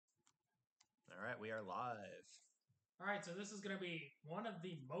we are live. All right, so this is going to be one of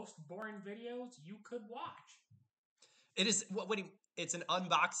the most boring videos you could watch. It is it's an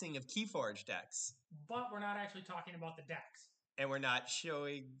unboxing of Keyforge decks. But we're not actually talking about the decks. And we're not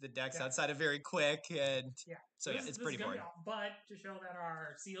showing the decks outside of very quick and yeah. So yeah, it's pretty boring. But to show that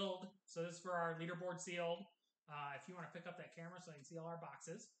are sealed, so this is for our leaderboard sealed. If you want to pick up that camera so you can see all our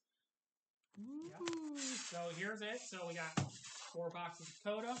boxes. Yep. So here's it. So we got 4 boxes of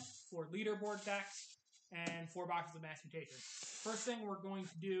Coda, 4 leaderboard decks, and 4 boxes of Mass Mutation. First thing we're going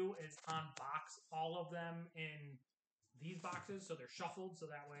to do is unbox all of them in these boxes, so they're shuffled, so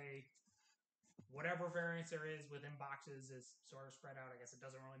that way whatever variance there is within boxes is sort of spread out. I guess it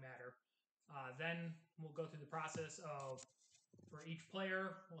doesn't really matter. Then we'll go through the process of, for each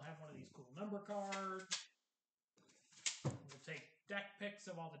player, we'll have one of these cool number cards. We'll take deck pics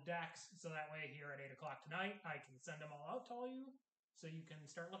of all the decks, so that way here at 8 o'clock tonight, I can send them all out to all you, so you can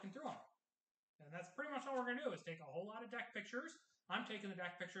start looking through them. And that's pretty much all we're going to do, is take a whole lot of deck pictures. I'm taking the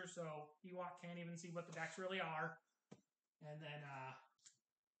deck pictures, so Ewok can't even see what the decks really are. And then,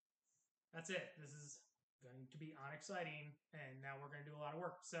 that's it. This is going to be unexciting, and now we're going to do a lot of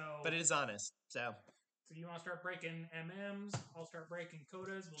work. But it is honest, so you want to start breaking MMs, I'll start breaking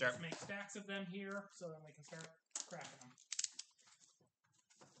Codas. We'll just make stacks of them here, so then we can start cracking them.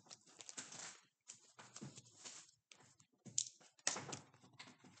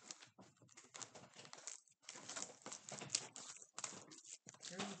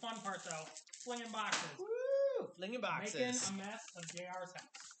 Here's the fun part, though. Flinging boxes. Woo! Flinging boxes. Making a mess of JR's house.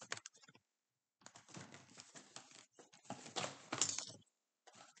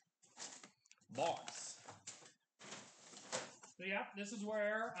 Box. So yeah, this is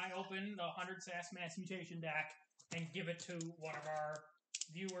where I open the 100 SAS Mass Mutation deck and give it to one of our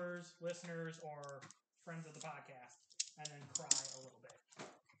viewers, listeners, or friends of the podcast, and then cry a little bit.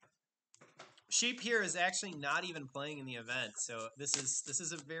 Sheep here is actually not even playing in the event, so this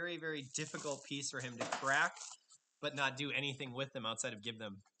is a very, very difficult piece for him to crack, but not do anything with them outside of give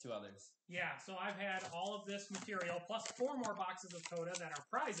them to others. Yeah, so I've had all of this material, plus 4 more boxes of Coda that are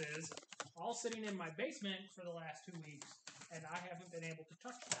prizes, all sitting in my basement for the last 2 weeks, and I haven't been able to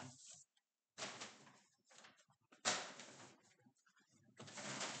touch them.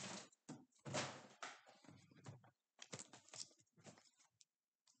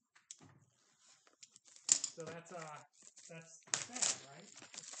 So that's sad, right?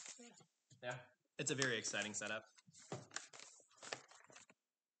 Yeah, it's a very exciting setup.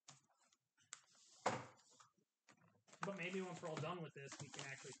 But maybe once we're all done with this, we can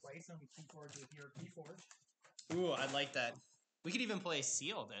actually play some Keyforge with your Keyforge. Ooh, I'd like that. We could even play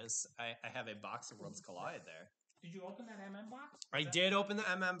sealed, as I have a box of Worlds Collide there. Did you open that MM box? I did open the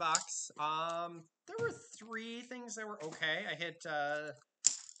MM box. There were 3 things that were okay. I hit,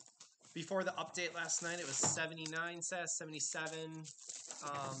 before the update last night, it was 79 SAS, 77.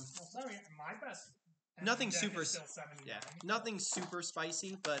 My best. Nothing super, still 79. Yeah, nothing super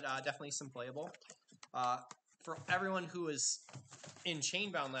spicy, but definitely some playable. For everyone who was in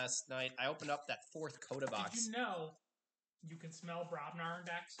Chainbound last night, I opened up that 4th Coda box. Did you know you can smell Brobnar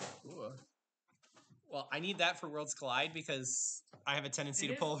decks? Ooh. Well, I need that for Worlds Collide because I have a tendency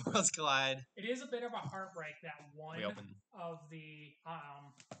to pull Worlds Collide. It is a bit of a heartbreak that one of the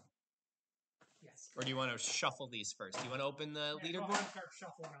yes. Or do you want to shuffle these first? Do you want to open the leaderboard? Go ahead and start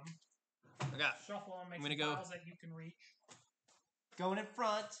shuffling them. Okay. Shuffle them, make some files that you can reach. Going in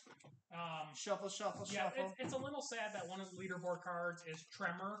front. Shuffle, shuffle, shuffle. It's a little sad that one of the leaderboard cards is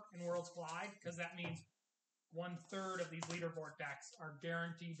Tremor in Worlds Collide, because that means 1/3 of these leaderboard decks are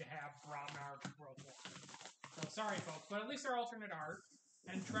guaranteed to have Brobnar World War. So sorry, folks, but at least they're alternate art,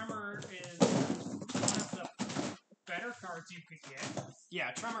 and Tremor is one of the better cards you could get.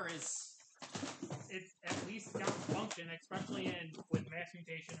 Yeah, Tremor is. It's at least got function, especially with Mass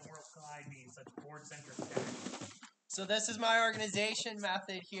Mutation and Worlds Collide being such board-centric decks. So this is my organization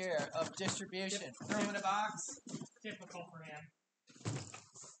method here of distribution. Throw them in a box. Typical for him.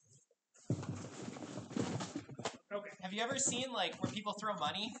 Okay. Have you ever seen where people throw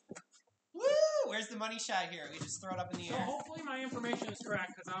money? Woo! Where's the money shot here? We just throw it up in the air. So hopefully my information is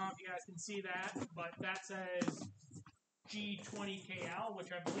correct, because I don't know if you guys can see that, but that says G20KL,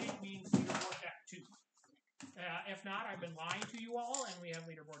 which I believe means leaderboard deck 2. If not, I've been lying to you all, and we have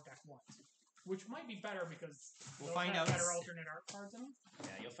leaderboard deck 1. Which might be better because we'll find out. Better alternate art cards in them. Yeah,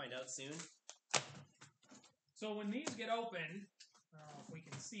 you'll find out soon. So when these get opened, if we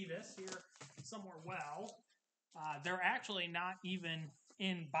can see this here somewhere well, they're actually not even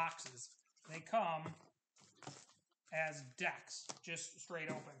in boxes. They come as decks, just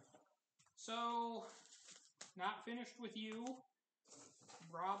straight open. So, not finished with you.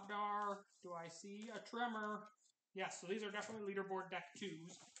 Brobnar, do I see a trimmer. Yes, so these are definitely leaderboard deck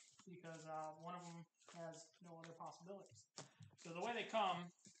 2s because one of them has no other possibilities. So the way they come,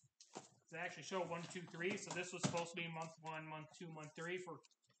 they actually show 1, 2, 3. So this was supposed to be month 1, month 2, month 3 for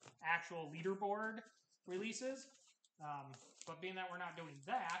actual leaderboard releases. But being that we're not doing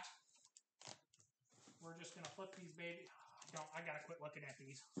that, we're just gonna flip these baby. I gotta quit looking at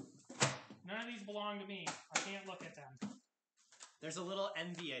these. None of these belong to me. I can't look at them. There's a little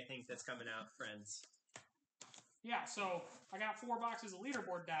envy, I think, that's coming out, friends. Yeah, so I got 4 boxes of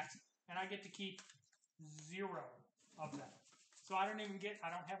leaderboard decks, and I get to keep 0 of them. So I don't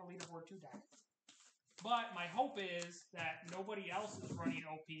have a leaderboard 2 deck. But my hope is that nobody else is running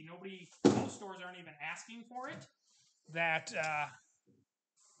OP. Most stores aren't even asking for it. That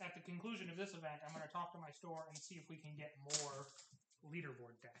at the conclusion of this event, I'm going to talk to my store and see if we can get more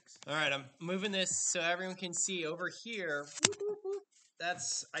leaderboard decks. All right, I'm moving this so everyone can see over here.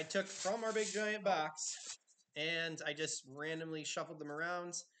 That's I took from our big giant box, and I just randomly shuffled them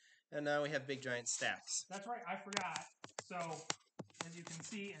around, and now we have big giant stacks. That's right, I forgot. So, as you can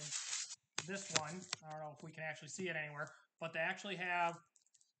see in this one, I don't know if we can actually see it anywhere, but they actually have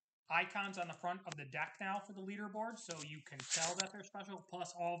icons on the front of the deck now for the leaderboard, so you can tell that they're special.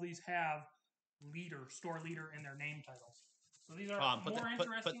 Plus, all these have store leader in their name titles. So these are more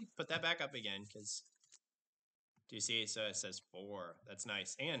interesting. Put that back up again, because do you see? So it says 4. That's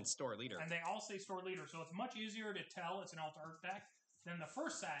nice, and store leader. And they all say store leader, so it's much easier to tell it's an alt art deck than the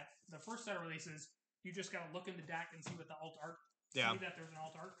first set. The first set of releases, you just got to look in the deck and see what the alt art. Yeah. See that there's an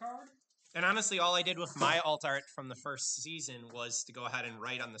alt art card. And honestly, all I did with my alt art from the first season was to go ahead and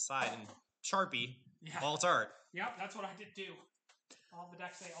write on the side and Sharpie alt art. Yep, that's what I did too. All the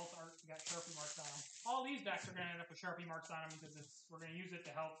decks say alt art, you got Sharpie marks on them. All these decks are going to end up with Sharpie marks on them because we're going to use it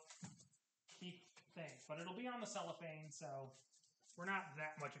to help keep things. But it'll be on the cellophane, so we're not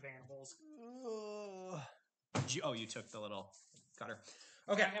that much of animals. Oh, you took the little cutter.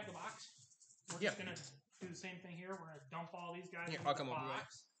 Okay. I have the box. We're just going to do the same thing here. We're going to dump all these guys into the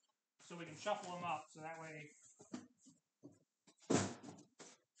box so we can shuffle them up. So that way...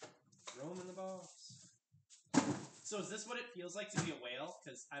 Throw them in the box. So is this what it feels like to be a whale?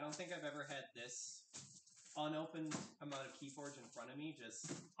 Because I don't think I've ever had this unopened amount of Keyforge in front of me.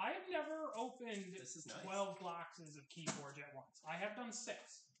 I have never opened this is nice. 12 boxes of Keyforge at once. I have done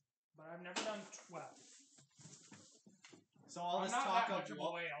 6, but I've never done 12. So all this talk talk of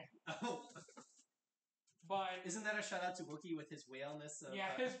a whale. But isn't that a shout out to Wookie with his whaleness?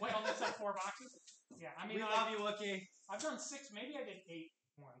 Yeah, his whaleness of 4 boxes. Yeah, I mean, we love you, Wookie. I've done 6. Maybe I did 8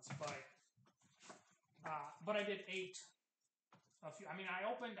 once, but I did 8. I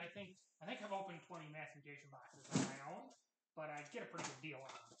opened. I think I've opened 20 mass mutation boxes on my own, but I get a pretty good deal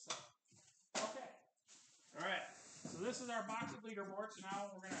on them. So, okay. All right. So this is our box of leaderboards. So now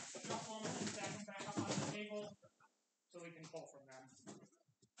we're gonna shuffle them and stack them back up on the table so we can pull from them.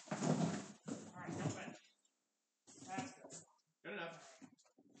 All right, jump in. That's good. Good enough.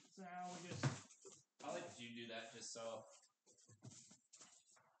 So now we just. I'll let you do that just so.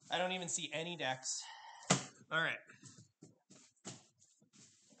 I don't even see any decks. All right.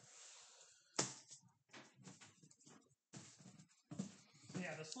 So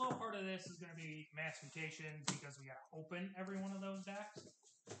yeah, the slow part of this is going to be mass mutations because we got to open every one of those decks,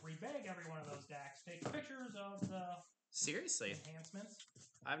 rebag every one of those decks, take pictures of the seriously enhancements.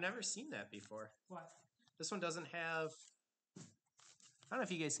 I've never seen that before. What? This one doesn't have. I don't know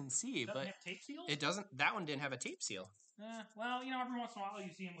if you guys can see, but have tape seals? It doesn't. That one didn't have a tape seal. Well, every once in a while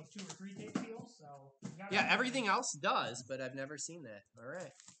you see them with 2 or 3 tape seals. So yeah, everything else does, but I've never seen that. All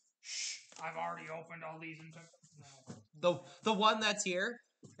right. Shh! I've already opened all these and took. No. The one that's here.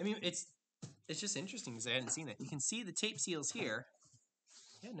 I mean, it's just interesting because I hadn't seen it. You can see the tape seals here.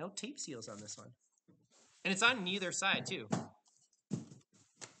 Yeah, no tape seals on this one, and it's on neither side too.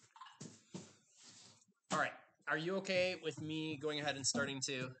 All right. Are you okay with me going ahead and starting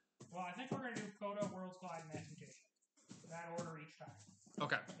to? Well, I think we're going to do Coda, Worlds Collide, and Mass Mutation. That order each time.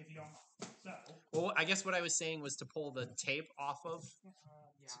 Okay. If you don't mind. So. Well, I guess what I was saying was to pull the tape off of. Yeah,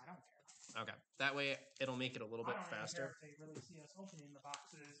 I don't care. Okay. That way it'll make it a little bit faster. I don't care if they really see us opening the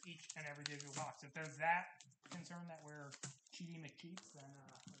boxes, each and every digital box. If there's that concern that we're cheaty McCheats, then,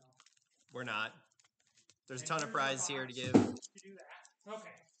 We're not. There's a ton of prizes here to give. To do that.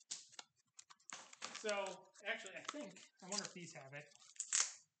 Okay. So, actually, I wonder if these have it.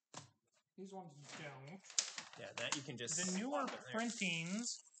 These ones don't. Yeah, that you can just... The newer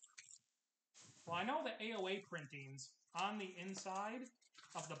printings... Well, I know the AOA printings, on the inside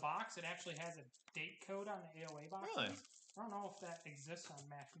of the box, it actually has a date code on the AOA boxes. Really? I don't know if that exists on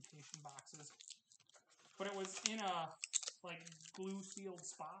mass mutation boxes. But it was in a, glue-sealed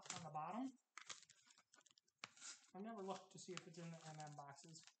spot on the bottom. I've never looked to see if it's in the MM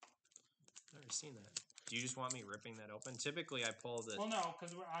boxes. Never seen that. Do you just want me ripping that open? Typically, I pull the... Well, no,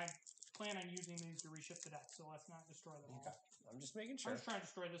 because I plan on using these to reship the deck, so let's not destroy them all. I'm just making sure. I'm just trying to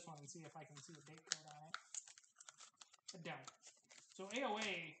destroy this one and see if I can see a date code on it. I don't. So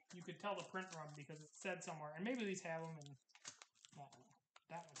AOA, you could tell the print run because it said somewhere, and maybe these have them in... I don't know.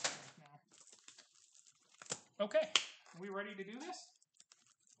 That one's blank now. Okay, are we ready to do this?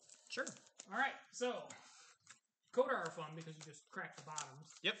 Sure. All right, so Coda are fun because you just crack the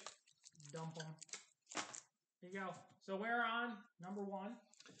bottoms. Yep. Dump them. There you go. So we're on number 1.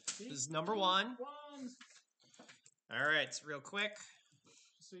 See? This is number 1. Ones. All right, it's real quick.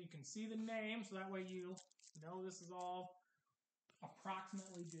 So you can see the name, so that way you know this is all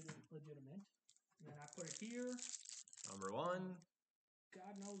approximately legitimate. And then I put it here. Number 1.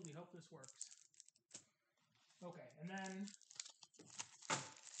 God knows we hope this works. Okay, and then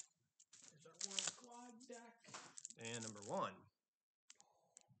there's our World Glide deck. And number 1. Already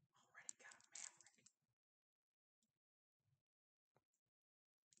got a Maverick.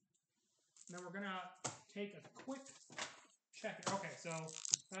 Now we're gonna take a quick check. Okay, so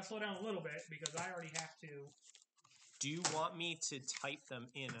I'll slow down a little bit because I already have to. Do you want me to type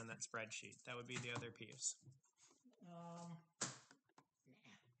them in on that spreadsheet? That would be the other piece. Nah.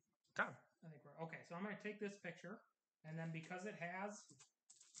 Okay. I think we're okay. So I'm going to take this picture, and then because it has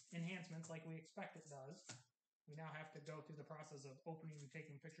enhancements like we expect it does, we now have to go through the process of opening and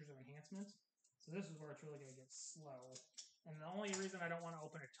taking pictures of enhancements. So this is where it's really going to get slow. And the only reason I don't want to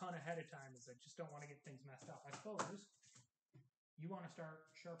open a ton ahead of time is I just don't want to get things messed up. I suppose you want to start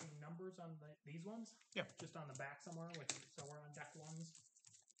sharpening numbers on these ones? Yeah. Just on the back somewhere. So we're on deck 1s.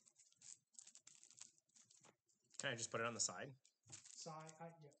 Can I just put it on the side?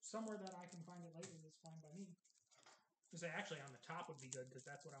 Yeah, somewhere that I can find it later is fine by me. Just actually on the top would be good because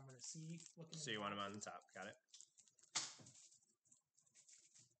that's what I'm going to see. So you want them on the top? Got it.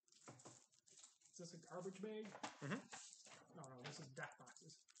 Is this a garbage bag? Mm-hmm. No, this is deck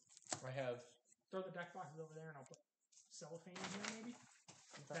boxes. I have. Throw the deck boxes over there and I'll put cellophane in here maybe.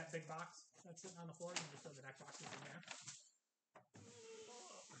 Okay. That big box that's sitting on the floor, you can just throw the deck boxes in there.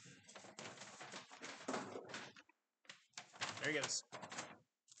 There he goes.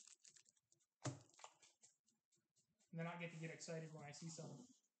 And then I get to get excited when I see some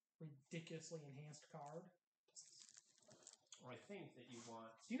ridiculously enhanced card. I think that you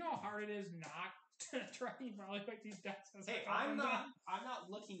want. Do you know how hard it is not to try and probably pick these decks? Hey, I'm not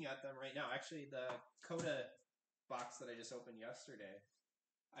looking at them right now. Actually, the Coda box that I just opened yesterday,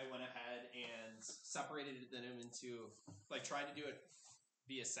 I went ahead and separated them into, like, tried to do it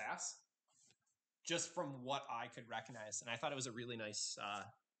via SAS, just from what I could recognize, and I thought it was a really nice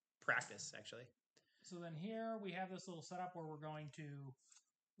practice, actually. So then here we have this little setup where we're going to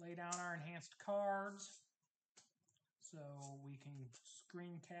lay down our enhanced cards. So we can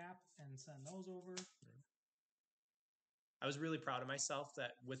screen cap and send those over. I was really proud of myself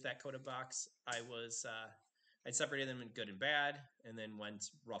that with that Coda box, I separated them in good and bad, and then went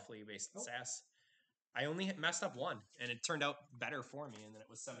roughly based on SAS. I only messed up one, and it turned out better for me, and then it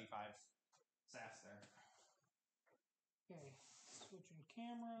was 75 SAS there. Okay, switching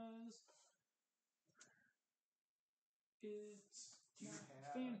cameras. It's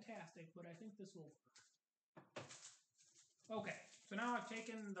not fantastic, but I think this will work. Okay, so now I've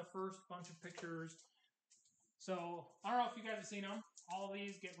taken the first bunch of pictures. So, I don't know if you guys have seen them. All of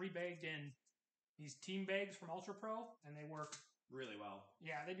these get rebagged in these team bags from Ultra Pro, and they work really well.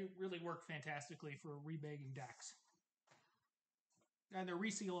 Yeah, they do really work fantastically for rebagging decks. And they're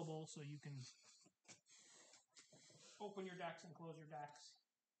resealable, so you can open your decks and close your decks.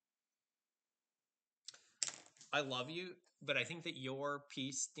 I love you, but I think that your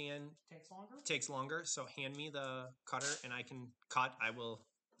piece, Dan, takes longer. So hand me the cutter, and I can cut. I will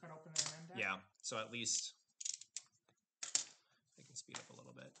cut open the MM deck. Yeah, so at least I can speed up a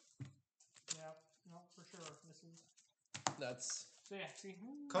little bit. Yeah, no, for sure. That's so yeah. See,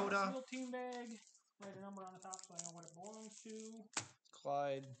 Coda sealed team bag. Write a number on the top so I know what it belongs to.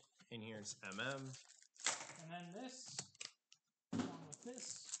 Clyde, and here's MM. And then this, along with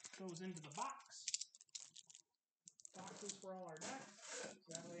this, goes into the box. Boxes for all our decks.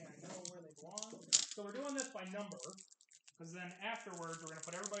 That way I know where they belong. So we're doing this by number, because then afterwards we're going to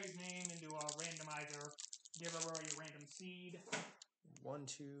put everybody's name into a randomizer, give everybody a random seed. 1,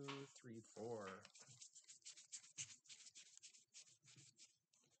 2, 3, 4.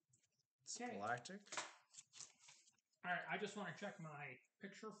 Okay. Galactic. All right, I just want to check my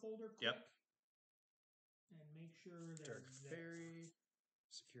picture folder quick. Yep. And make sure that Dark Fairy,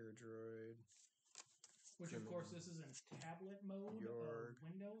 Secure Droid. Which, of course, this is in tablet mode of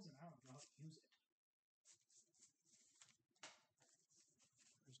Windows, and I don't know how to use it.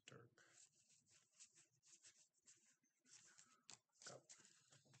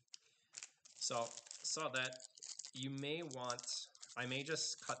 So, saw that you may want... I may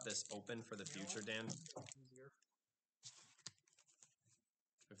just cut this open for the future, Dan. Easier.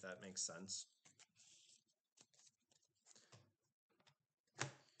 If that makes sense.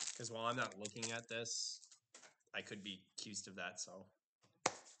 Because while I'm not looking at this, I could be accused of that, so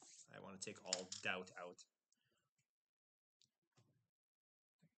I want to take all doubt out.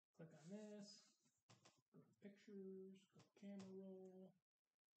 Click on this, go to pictures, go to camera roll,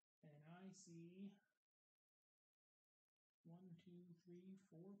 and I see 1, 2, 3,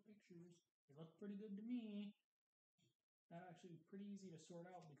 4 pictures. They look pretty good to me. That actually pretty easy to sort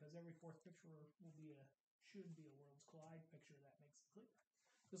out because every fourth picture will be should be a Worlds Collide picture. That makes it clear.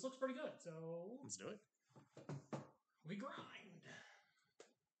 This looks pretty good, so Let's do it. We grind.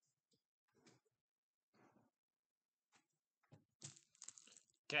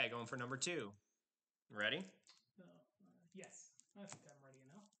 Okay, going for number 2. Ready? Yes, I think I'm ready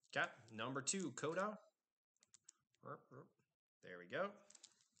now. Okay, number 2, Coda. There we go.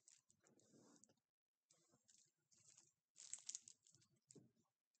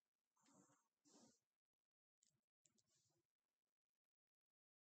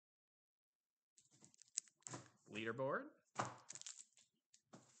 Leaderboard.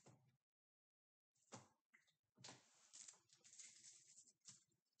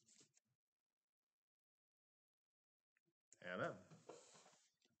 MM.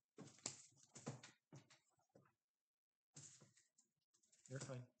 You're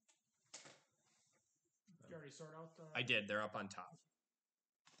fine. Did you already sort out the... I did. They're up on top.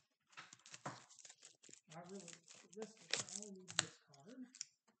 Not really. This I only need this card.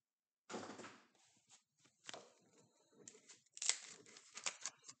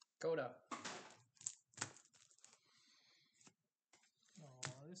 Coda.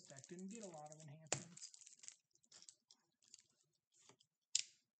 Oh, this deck didn't get a lot of enhancements.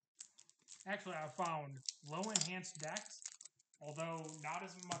 Actually, I found low enhanced decks, although not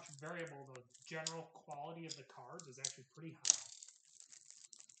as much variable, the general quality of the cards is actually pretty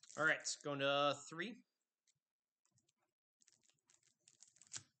high. All right, going to 3.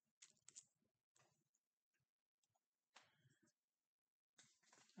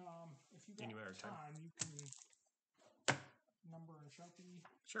 If you got time, you can number and Sharpie.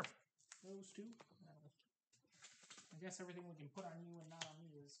 Sure. Those two. I guess everything we can put on you and not on me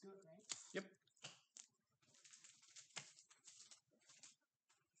is good, right? Yep.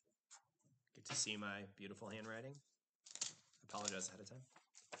 Get to see my beautiful handwriting. Apologize ahead of time.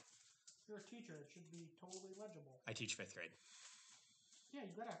 You're a teacher. It should be totally legible. I teach 5th grade. Yeah,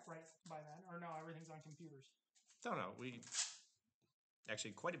 you gotta write by then. Or no, everything's on computers. Don't know. We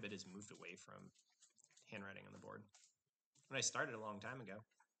actually quite a bit has moved away from handwriting on the board. When I started a long time ago.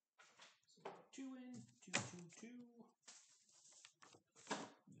 So 2 in, 2, 2, 2.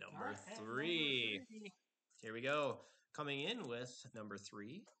 Number 3. Here we go. Coming in with number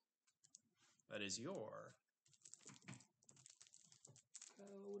 3. That is your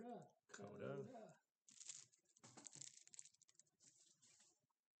Coda.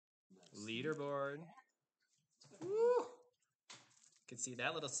 Leaderboard. Woo! Can see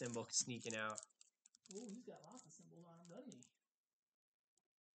that little symbol sneaking out. Oh, he's got lots of symbols on him, doesn't he?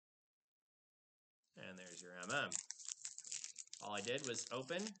 And there's your MM. All I did was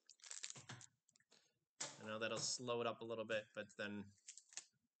open. I know that'll slow it up a little bit, but then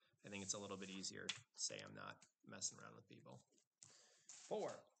I think it's a little bit easier to say I'm not messing around with people.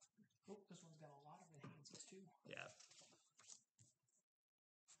 4. Oh, this one's got a lot of enhancements too. Yeah.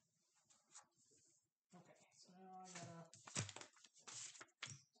 Okay, so now I gotta...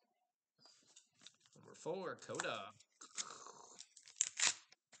 Number 4, Coda.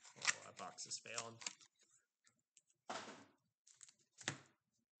 Oh, that box is failing.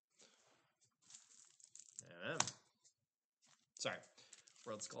 MM. Sorry.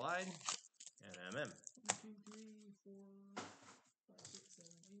 Worlds Collide. And MM. 1, 2, 3, 4, 5, 6,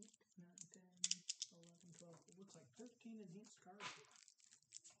 7, 8, 9, 10, 11, 12. It looks like 13 enhanced cards here.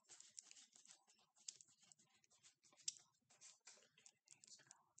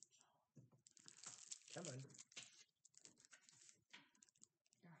 Come on.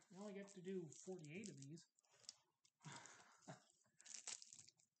 Yeah, we only get to do 48 of these.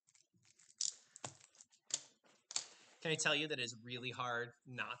 Can I tell you that it's really hard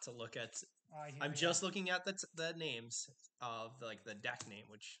not to look at... I'm just looking at the names of the deck name,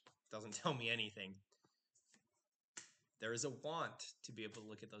 which doesn't tell me anything. There is a want to be able to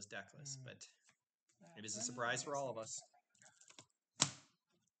look at those deck lists, but it is a surprise for all of us.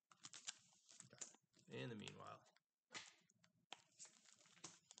 In the meanwhile,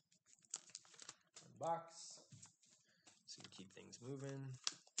 unbox so you keep things moving.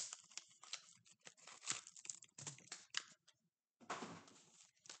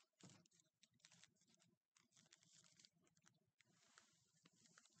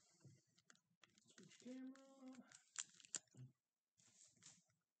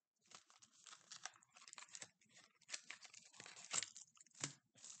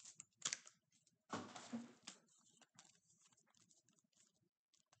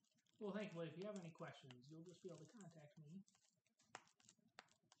 Well, thankfully, if you have any questions, you'll just be able to contact me,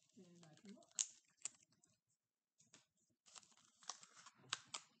 and I can look.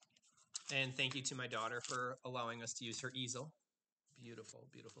 And thank you to my daughter for allowing us to use her easel. Beautiful,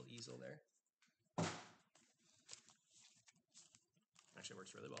 beautiful easel there. Actually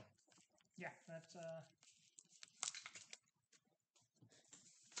works really well. Yeah, that's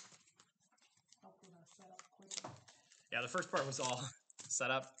help with our setup quick. Yeah, the first part was all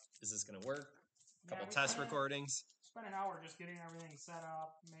setup. Is this going to work? A couple test recordings. Spent an hour just getting everything set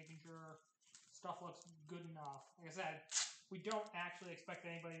up, making sure stuff looks good enough. Like I said, we don't actually expect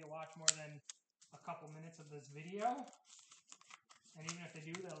anybody to watch more than a couple minutes of this video. And even if they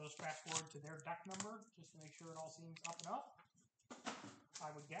do, they'll just fast forward to their deck number just to make sure it all seems up and up.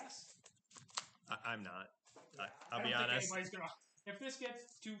 I would guess. I'm not. Yeah, I'll be I don't honest. think anybody's gonna. If this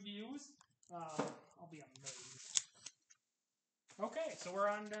gets 2 views, I'll be amazed. Okay, so we're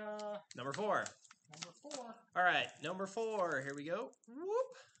on number 4. Number 4. All right, number 4. Here we go.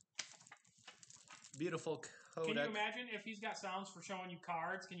 Whoop. Beautiful codec. Can you imagine if he's got sounds for showing you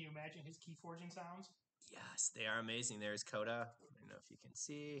cards? Can you imagine his key forging sounds? Yes, they are amazing. There's Coda. I don't know if you can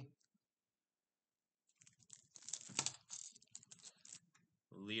see.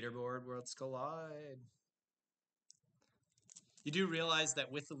 Leaderboard Worlds Collide. You do realize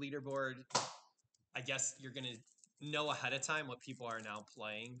that with the leaderboard, I guess you're going to know ahead of time what people are now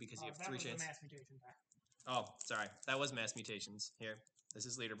playing because you have 3 chances. That was the mass mutation pack. Oh, sorry. That was mass mutations. Here, this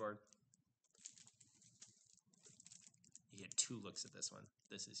is leaderboard. You get 2 looks at this one.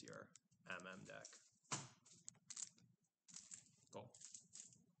 This is your MM deck. Cool.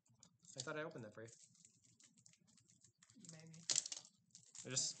 I thought I opened that for you. Maybe.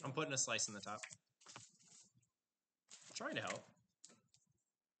 I'm putting a slice in the top. Trying to help.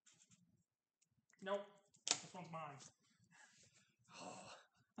 Nope. This one's mine.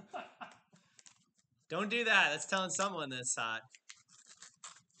 Oh. Don't do that. That's telling someone that's hot.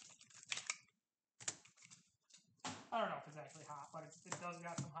 I don't know if it's actually hot, but it does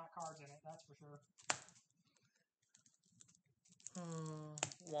got some hot cards in it, that's for sure.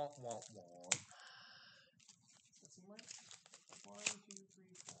 Womp, womp, womp. Does that seem right? 1, 2, 3,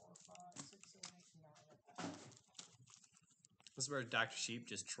 4, 5, 6, 7, 8, 9. This is where Dr. Sheep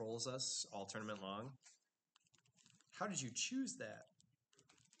just trolls us all tournament long. How did you choose that?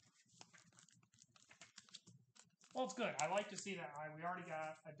 Well, it's good. I like to see that. We already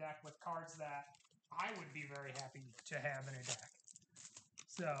got a deck with cards that I would be very happy to have in a deck.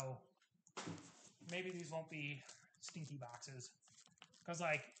 So maybe these won't be stinky boxes. Because,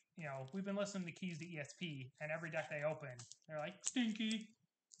 like, you know, we've been listening to Keys to ESP, and every deck they open, they're like, stinky.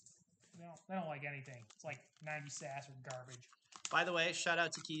 They don't like anything. It's like 90 sass or garbage. By the way, shout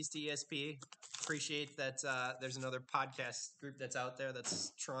out to Keys to ESP. Appreciate that there's another podcast group that's out there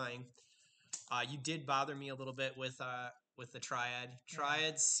that's trying. You did bother me a little bit with the Triad.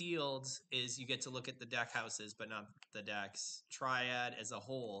 Triad sealed is you get to look at the deck houses, but not the decks. Triad as a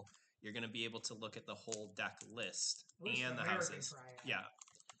whole, you're going to be able to look at the whole deck list and the houses. Triad. Yeah.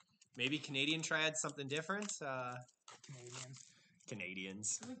 Maybe Canadian Triad, something different.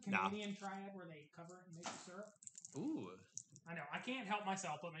 Canadians. Canadian Triad where they cover it in maple syrup. Ooh. I know. I can't help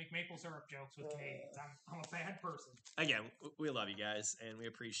myself but make maple syrup jokes with Canadians. I'm a bad person. Again, we love you guys, and we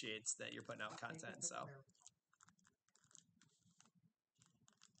appreciate that you're putting out content. So.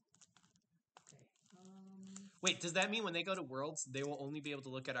 Wait, does that mean when they go to Worlds, they will only be able to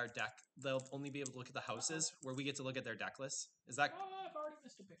look at our deck? They'll only be able to look at the houses where we get to look at their deck lists? Is that? Oh, I've already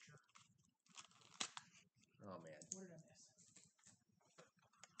missed a picture. Oh man. What did I miss?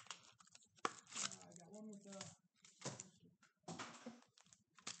 I got one with the.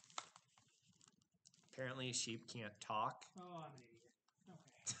 Apparently, sheep can't talk. Oh, I'm an idiot.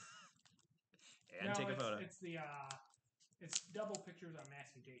 Okay. And take a photo. It's the it's double pictures on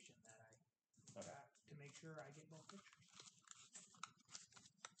mass mutation that I got to make sure I get both pictures.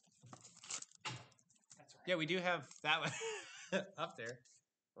 That's right. Yeah, we do have that one up there.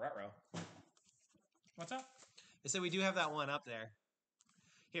 Ruh-roh. What's up? I said we do have that one up there.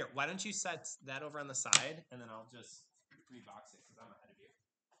 Here, why don't you set that over on the side, and then I'll just rebox it because I'm ahead of you.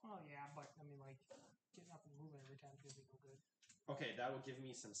 Well, yeah, but I mean, like, getting up and moving every time is going to be no good. Okay, that will give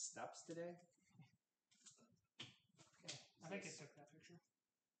me some steps today. Okay, I think it took that picture.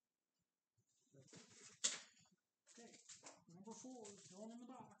 Okay, number 4 is going in the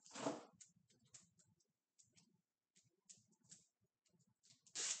box.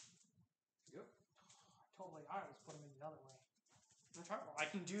 Yep. Totally, I always put them in the other way. I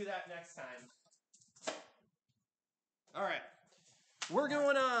can do that next time. All right. We're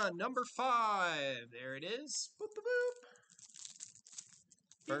going on number 5. There it is. Boop, boop, boop.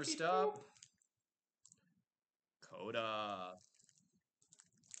 First beep, up, boop. Coda.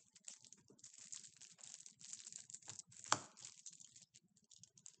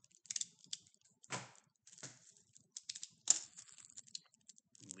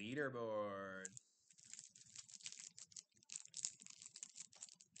 Leaderboard.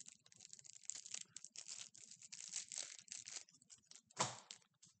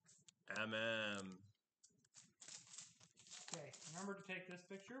 MM. Okay, remember to take this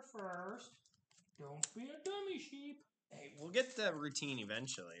picture first. Don't be a dummy sheep. Hey, we'll get the routine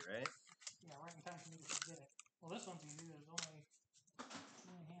eventually, right? Yeah, right in time for me to forget it. Well, this one's easy. There's only 2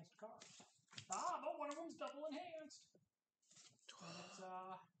 enhanced cards. Ah, but one of them's double enhanced. And it's,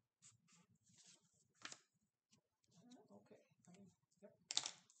 okay. I mean, yep.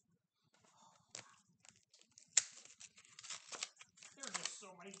 There are just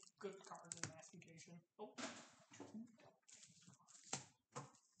so many good cards in Mastication. Oh.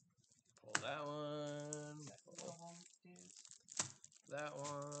 Pull that one. One of them is That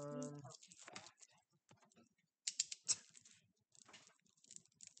one. Artifact.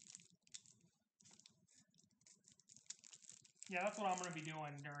 Yeah, that's what I'm going to be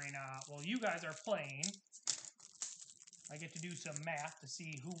doing during, while you guys are playing. I get to do some math to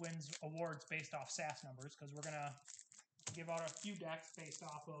see who wins awards based off SAS numbers, because we're going to give out a few decks based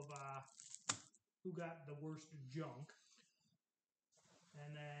off of who got the worst junk.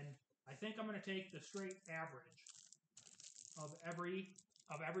 And then I think I'm going to take the straight average of every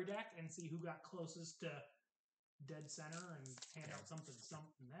deck and see who got closest to dead center and hand out something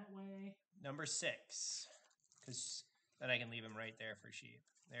that way. Number 6. Because then I can leave him right there for sheep.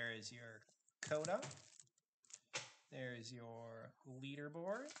 There is your Coda. There is your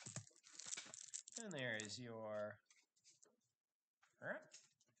leaderboard. And there is your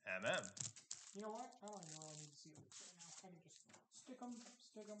MM. You know what? I don't even really need to see those right now. I can just stick them,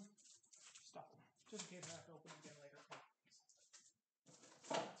 stuff them. Just in case I have to open them again later. That's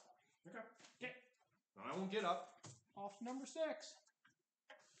fine. Okay. Okay. I won't get up. Off number 6.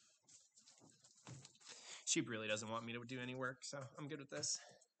 Sheep really doesn't want me to do any work, so I'm good with this.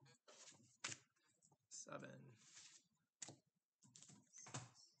 7.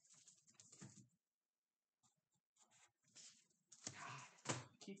 God,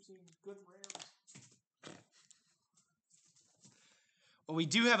 keep seeing good rares. Well, we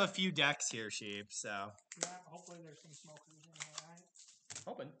do have a few decks here, sheep, so. Yeah, hopefully there's some smokers in here, right?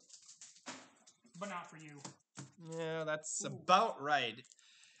 Hoping. But not for you. Yeah, that's Ooh. about right.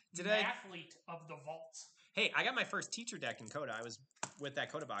 Athlete of the vault. Hey, I got my first teacher deck in Coda. I was with that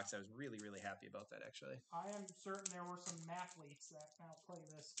Coda box. I was really, really happy about that, actually. I am certain there were some mathletes that now play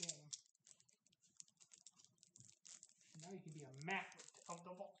this game. Now you can be a mathlete of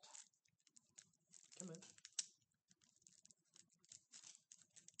the vault. Come on.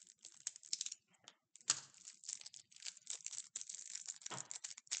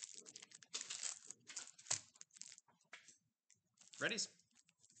 Readies?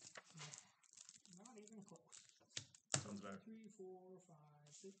 Not even close. Sounds better. 3, 4, 5,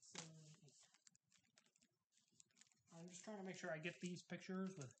 6, 7, 8. I'm just trying to make sure I get these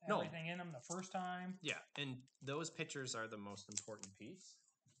pictures with everything in them the first time. Yeah, and those pictures are the most important piece.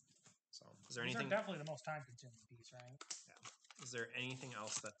 So, is there These anything? are definitely the most time-consuming piece, right? Yeah. Is there anything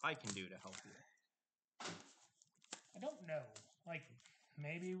else that I can do to help you? I don't know. Like,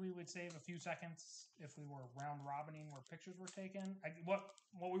 maybe we would save a few seconds if we were round robining where pictures were taken. What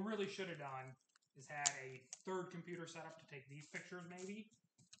we really should have done is had a third computer set up to take these pictures, maybe.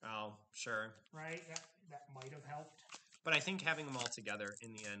 Oh, sure. Right? That might have helped. But I think having them all together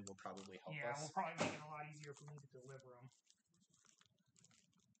in the end will probably help us. Yeah, will probably make it a lot easier for me to deliver them.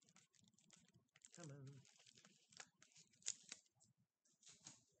 Come on.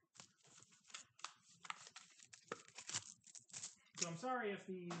 So I'm sorry if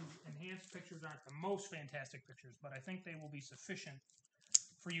these enhanced pictures aren't the most fantastic pictures, but I think they will be sufficient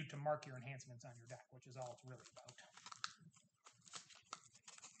for you to mark your enhancements on your deck, which is all it's really about.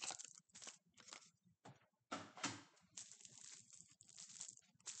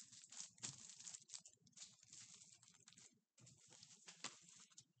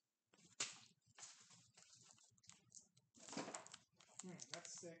 That's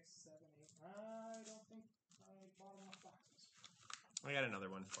 6, 7, 8. I don't think I bought enough boxes. I got another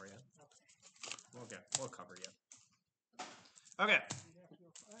one for you. Okay. We'll cover you. Okay.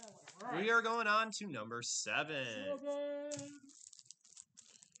 We are going on to number 7.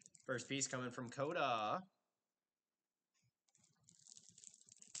 First piece coming from Coda.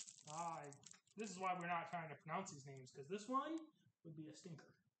 This is why we're not trying to pronounce these names, because this one would be a stinker.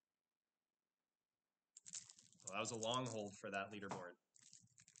 Well, that was a long hold for that leaderboard.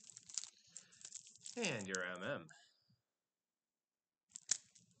 And your MM.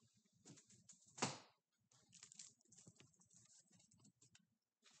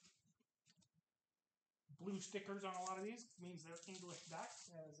 Blue stickers on a lot of these means they're English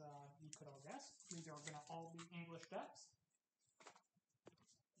decks, as you could all guess. These are going to all be English decks.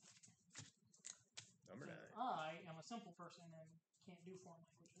 Number 9. I am a simple person and can't do foreign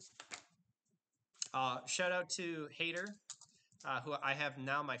languages. Shout out to Hater, who I have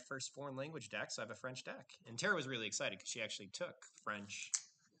now my first foreign language deck, so I have a French deck. And Tara was really excited because she actually took French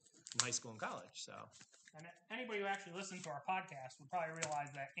in high school and college. So, and anybody who actually listens to our podcast would probably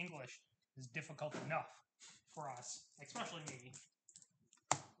realize that English is difficult enough for us, especially me.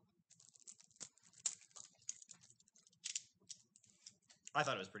 I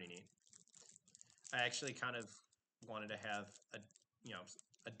thought it was pretty neat. I actually kind of wanted to have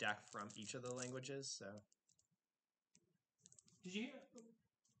a deck from each of the languages. So, did you hear?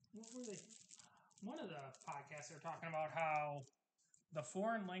 What were they? One of the podcasts they're talking about how the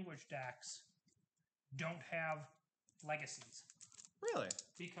foreign language decks don't have legacies. Really?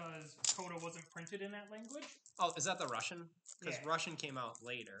 Because Coda wasn't printed in that language. Oh, is that the Russian? Because Yeah. Russian came out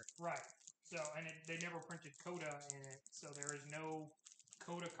later. Right. So, and they never printed Coda in it, so there is no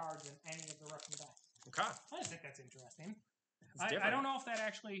Coda cards in any of the Russian decks. Okay. I just think that's interesting. It's I don't know if that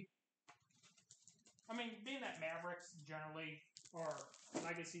actually... I mean, being that Mavericks generally, or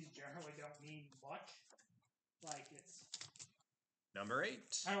Legacies generally don't mean much, like it's... Number 8.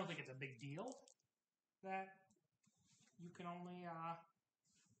 I don't think it's a big deal that you can only...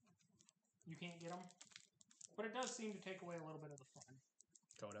 you can't get them. But it does seem to take away a little bit of the fun.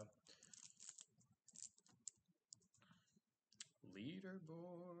 Coda.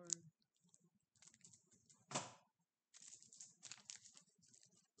 Leaderboard.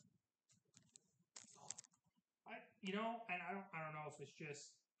 And I don't know if it's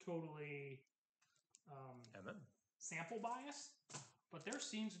just totally sample bias, but there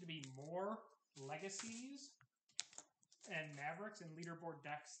seems to be more Legacies and Mavericks and leaderboard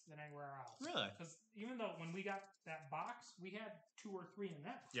decks than anywhere else. Really? Because even though when we got that box, we had 2 or 3 in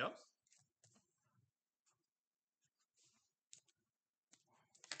that box. Yep.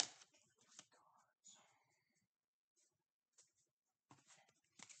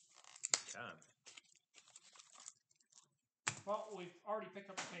 Okay. Well, we've already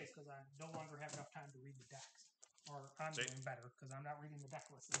picked up the pace because I no longer have enough time to read the decks. Or I'm doing better because I'm not reading the deck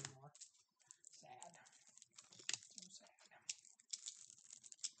list anymore. Sad. So sad.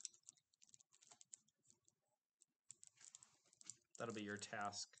 That'll be your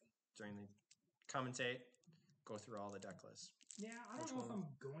task during the commentate. Go through all the deck lists. Yeah, I don't know if I'm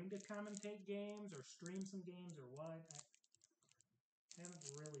going to commentate games or stream some games or what. I haven't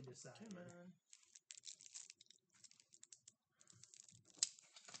really decided. Okay, man.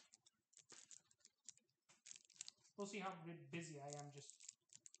 We'll see how busy I am just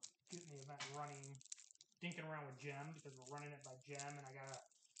getting the event running, dinking around with gem because we're running it by gem, and I gotta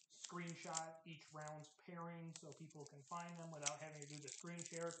screenshot each round's pairing so people can find them without having to do the screen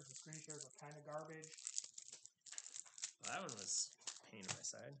share because the screen shares are kind of garbage. Well, that one was a pain in my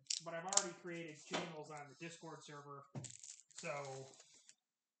side. But I've already created channels on the Discord server, so...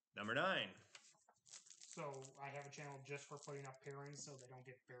 Number 9. So I have a channel just for putting up pairings so they don't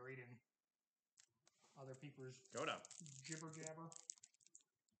get buried in other people's jibber jabber.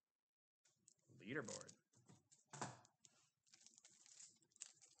 Leaderboard.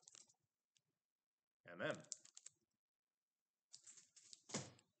 MM.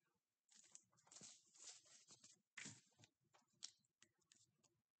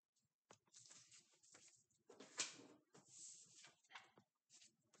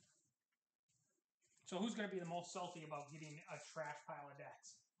 So who's going to be the most salty about getting a trash pile of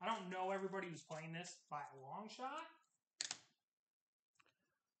decks? I don't know everybody who's playing this by a long shot.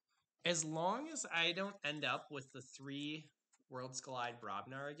 As long as I don't end up with the 3 Worlds Collide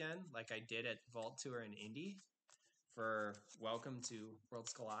Brobnar again, like I did at Vault Tour in Indy for Welcome to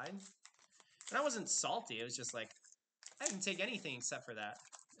Worlds Collide. And I wasn't salty. It was just like, I didn't take anything except for that.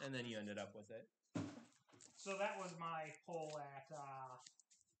 And then you ended up with it. So that was my poll at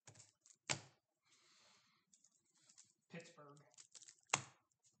Pittsburgh.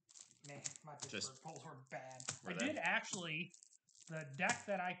 Man, my Pittsburgh polls were bad. I did actually, the deck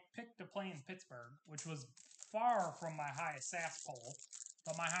that I picked to play in Pittsburgh, which was far from my highest SAS poll,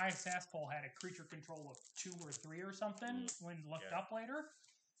 but my highest SAS poll had a creature control of 2 or 3 or something when looked up later.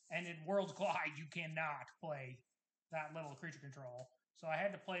 And in Worlds Collide, you cannot play that little creature control. So I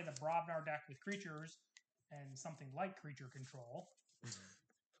had to play the Brobnar deck with creatures and something like creature control.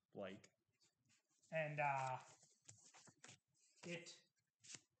 And it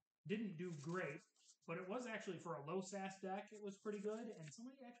didn't do great. But it was actually for a low SAS deck. It was pretty good, and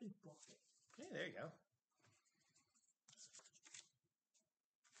somebody actually bought it. Hey, there you go.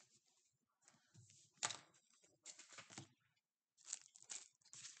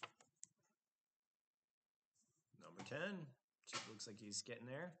 Number 10. Looks like he's getting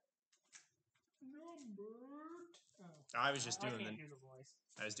there. Oh, I was just doing I can't use a voice.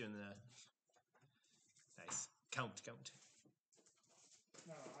 I was doing the nice count.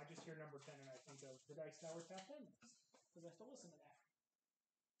 No, I just hear number 10 and I think of the Dice Tower Top 10 because I still listen to that.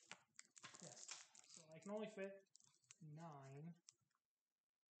 Yes. So I can only fit 9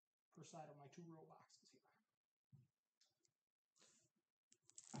 per side of my 2 row boxes here.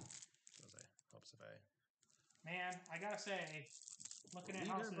 Helps if I. Man, I gotta say, looking at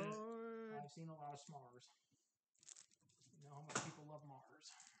houses, I've seen a lot of Smars. You know how much people love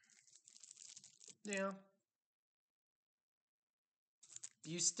Mars. Yeah.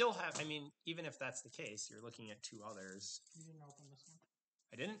 You still have, I mean, even if that's the case, you're looking at 2 others. You didn't open this one.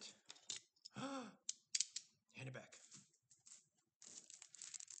 I didn't? Hand it back.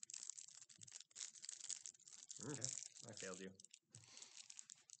 Okay, I failed you.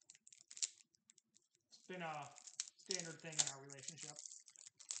 It's been a standard thing in our relationship.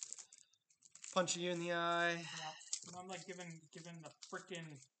 Punching you in the eye. Yeah. I'm like giving the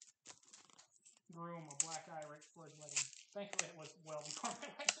frickin' groom a black eye right before his wedding. Thankfully, it was well before my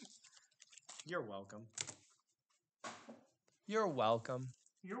wedding. You're welcome. You're welcome.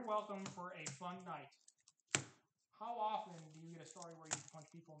 You're welcome for a fun night. How often do you get a story where you punch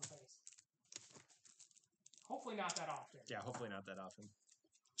people in the face? Hopefully not that often. Yeah, hopefully not that often.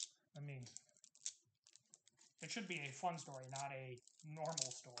 I mean, it should be a fun story, not a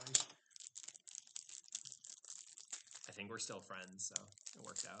normal story. I think we're still friends, so it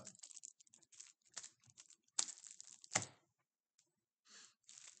works out.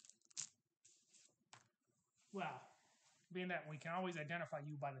 Well, being that we can always identify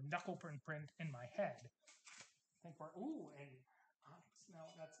you by the knuckle print in my head, I think we're... Ooh, and Onyx. No,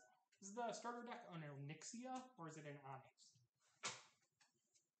 that's... Is the starter deck an Onyxia, or is it an Onyx?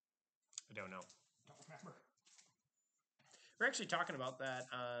 I don't know. Don't remember. We're actually talking about that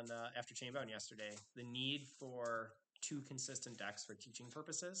on After Chainbound yesterday. The need for 2 consistent decks for teaching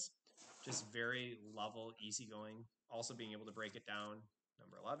purposes. Just very level, easygoing. Also being able to break it down,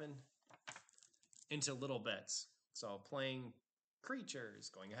 number 11, into little bits. So playing creatures,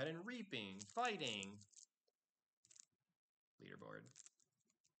 going ahead and reaping, fighting. Leaderboard.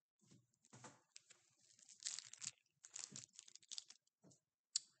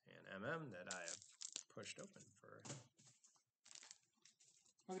 And MM that I have pushed open for.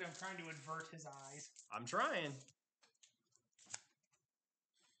 Look at him trying to invert his eyes. I'm trying.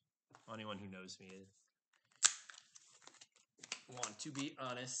 Anyone who knows me want to be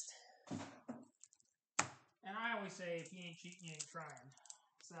honest. And I always say, if you ain't cheating, you ain't trying.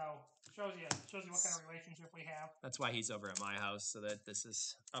 So, shows you what kind of relationship we have. That's why he's over at my house, so that this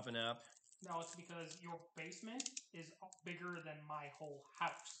is up and up. No, it's because your basement is bigger than my whole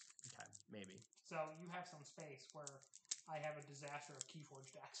house. Okay, maybe. So you have some space where I have a disaster of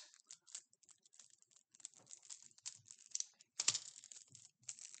Keyforge decks.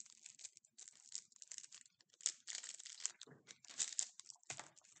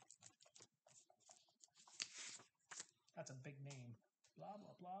 That's a big name. Blah,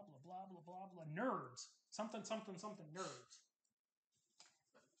 blah, blah, blah, blah, blah, blah, blah. Nerds. Something, something, something, nerds.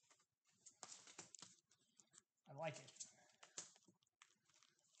 I like it.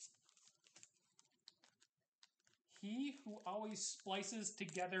 He who always splices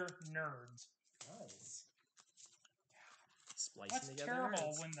together nerds. Nice. Splicing That's together terrible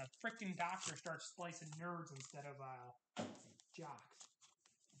nerds. when the frickin' doctor starts splicing nerds instead of jocks.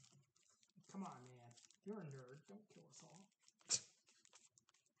 Come on, man. You're a nerd. Don't kill us all.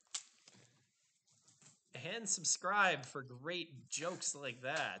 And subscribe for great jokes like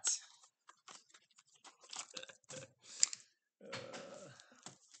that.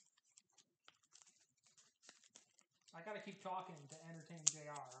 I gotta keep talking to entertain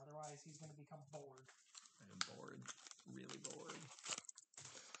JR, otherwise he's gonna become bored. I'm bored. Really bored.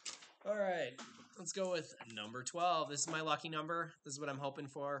 Alright, let's go with number 12. This is my lucky number. This is what I'm hoping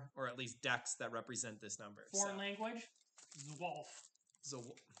for, or at least decks that represent this number. Foreign language? Zwolf.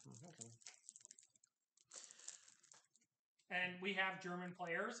 Okay. And we have German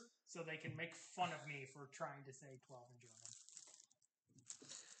players, so they can make fun of me for trying to say 12 in German.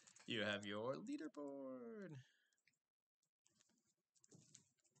 You have your leaderboard.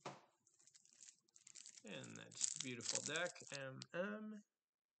 And that's beautiful deck, MM.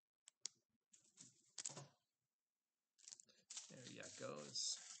 There ya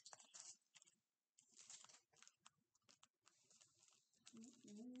goes.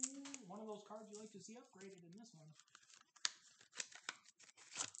 those cards you like to see upgraded in this one.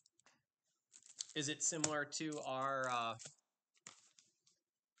 Is it similar to our... I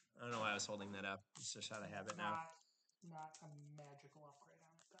don't know why I was holding that up. It's just out of habit now. Not a magical upgrade on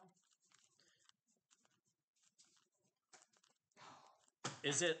it, though.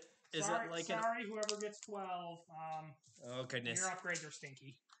 Is it like sorry, whoever gets 12. Oh, goodness. Your upgrades are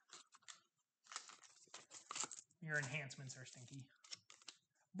stinky. Your enhancements are stinky.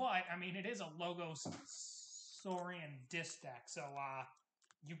 But, I mean, it is a Logos Saurian disc deck, so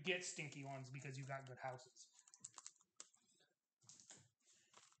you get stinky ones because you got good houses.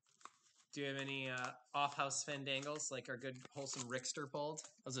 Do you have any off-house fandangles, like our good wholesome Rickster pulled?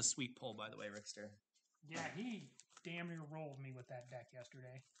 That was a sweet pull, by the way, Rickster. Yeah, he damn near rolled me with that deck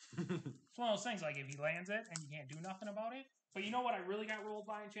yesterday. It's one of those things, like, if he lands it and you can't do nothing about it. But you know what I really got rolled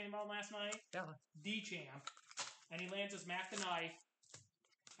by in Chainbound last night? Yeah. D-Champ. And he lands his Mac the Knife,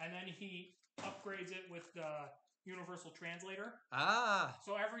 and then he upgrades it with the Universal Translator. Ah!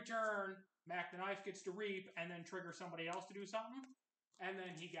 So every turn, Mac the Knife gets to reap and then trigger somebody else to do something. And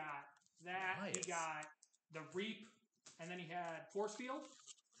then he got that. Nice. He got the reap, and then he had Force Field.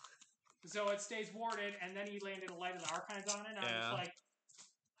 So it stays warded, and then he landed a Light of the Archons on it. And I'm just like,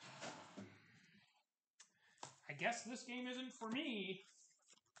 I guess this game isn't for me.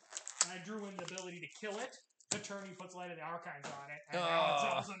 And I drew in the ability to kill it. The turn he puts Light of the Archons on it. And now it's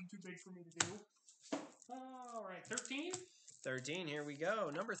all of a sudden too big for me to do. All right, 13? 13, here we go.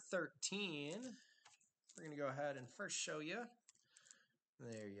 Number 13. We're going to go ahead and first show you.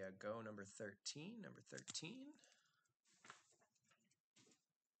 There you go, number 13. Number 13.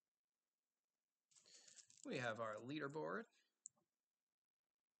 We have our leaderboard.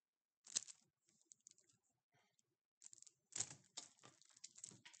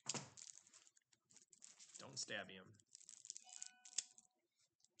 Don't stab him.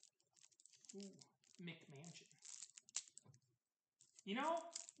 Ooh, McMansion. You know,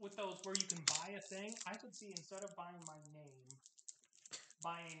 with those where you can buy a thing, I could see instead of buying my name,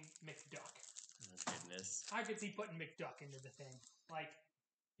 buying McDuck. Oh, goodness. I could see putting McDuck into the thing. Like,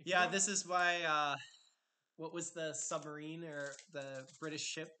 yeah, this is why, what was the submarine or the British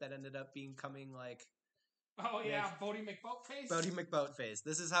ship that ended up becoming like... Oh, yeah, Bodie McBoatface? Bodie McBoatface.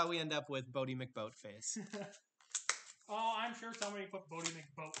 This is how we end up with Bodie McBoatface. Oh, I'm sure somebody put Bodie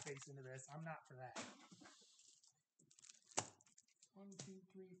McBoatface into this. I'm not for that. 1, 2,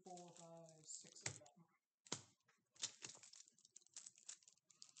 3, 4, 5, 6 of them.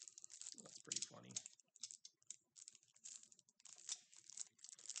 That's pretty funny.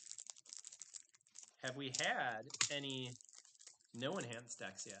 Have we had any no enhanced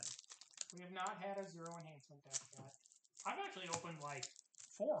decks yet? We have not had a zero enhancement deck yet. I've actually opened like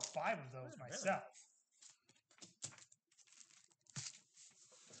 4 or 5 of those myself.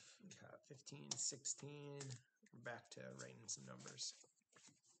 Got 15, 16. We're back to writing some numbers.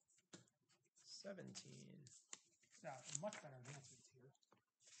 17. Yeah, much better enhancements here.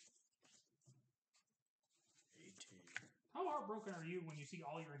 18. How heartbroken are you when you see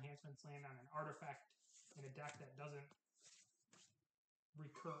all your enhancements land on an artifact in a deck that doesn't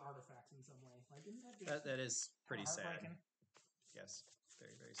recur artifacts in some way? Like, isn't that just that is pretty sad. Yes,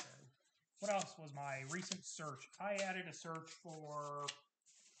 very, very sad. What else was my recent search? I added a search for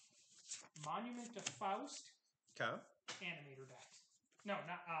Monument to Faust animator decks. No,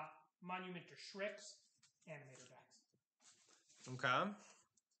 not Monument to Shrix animator decks. Okay.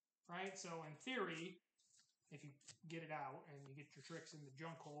 Right? So in theory, if you get it out and you get your Shrix in the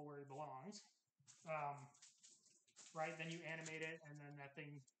junk hole where it belongs, right, then you animate it and then that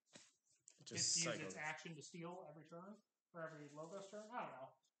thing gets to use its action to steal every turn or every Logos turn. I don't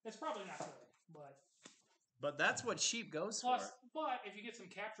know. It's probably not good, but that's what Sheep goes for. But if you get some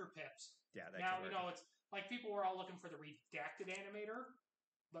capture pips, that now you know it's like people were all looking for the redacted animator,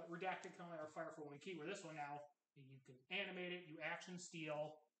 but redacted can only fire for 1 key. Where this one now, you can animate it, you action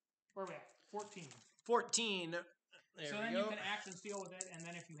steal. Where are we at? 14. 14. So then you can action steal with it, and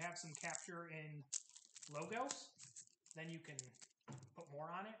then if you have some capture in Logos, then you can put more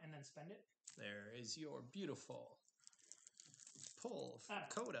on it and then spend it. There is your beautiful pull from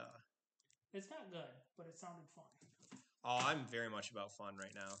Coda. It's not good, but it sounded fun. Oh, I'm very much about fun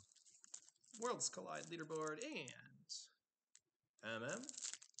right now. Worlds Collide leaderboard and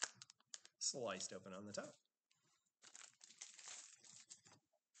sliced open on the top.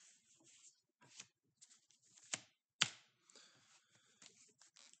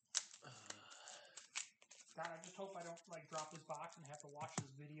 God, I just hope I don't like drop this box and have to watch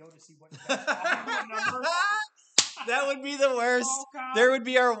this video to see what numbers. That would be the worst. Oh, God. There would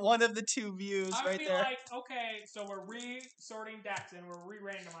be our one of the two views I would right be there. like, okay, so we're re-sorting decks and we're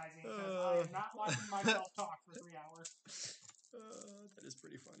re-randomizing because I am not watching myself talk for 3 hours. That is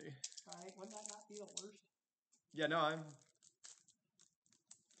pretty funny. Right? Wouldn't that not be the worst? Yeah, no, I'm...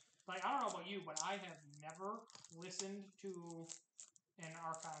 Like, I don't know about you, but I have never listened to an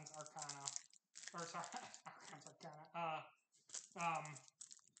Archons Arcana. Or, sorry, Archons Arcana.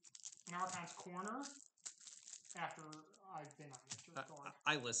 An Archon's Corner after I've been on Mr. Sword.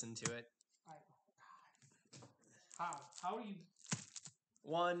 I listened to it. How do you...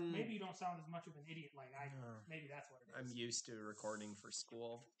 One... Maybe you don't sound as much of an idiot like I do. Maybe that's what it is. I'm used to recording for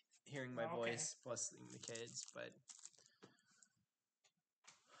school, hearing my voice, plus the kids, but...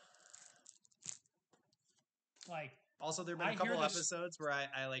 Like... Also, there have been a couple episodes where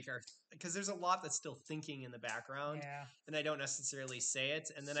I like are... Because there's a lot that's still thinking in the background, and I don't necessarily say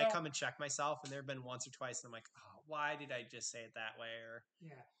it, and then I come and check myself, and there have been once or twice, and I'm like, oh, why did I just say it that way? Or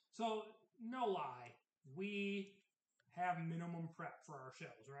so, no lie, we have minimum prep for our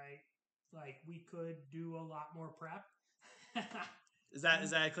shows, right? Like, we could do a lot more prep. Is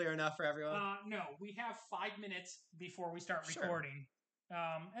that clear enough for everyone? No, we have 5 minutes before we start recording.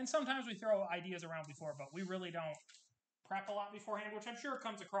 And sometimes we throw ideas around before, but we really don't prep a lot beforehand, which I'm sure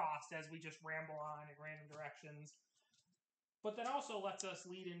comes across as we just ramble on in random directions. But that also lets us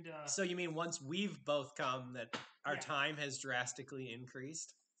lead into... So you mean once we've both come that our time has drastically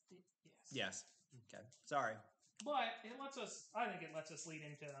increased? Yes. Okay. Sorry. But I think it lets us lead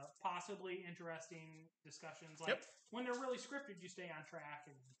into possibly interesting discussions. Like, when they're really scripted, you stay on track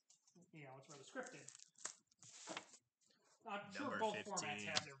and, it's really scripted. I'm sure both 15. formats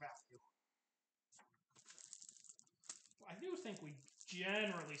have their value. I do think we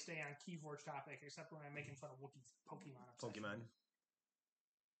generally stay on Keyforge topic, except when I'm making fun of Wookie's Pokemon.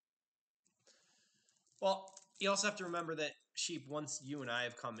 Well, you also have to remember that, Sheep, once you and I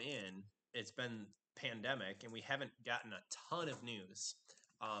have come in, it's been pandemic, and we haven't gotten a ton of news.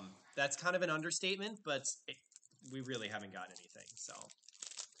 That's kind of an understatement, but we really haven't gotten anything. So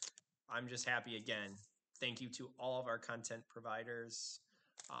I'm just happy again. Thank you to all of our content providers.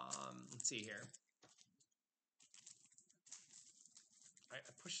 Let's see here. I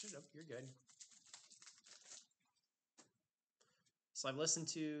pushed it up. You're good. So I've listened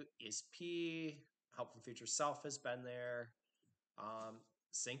to ESP. Helpful Future Self has been there.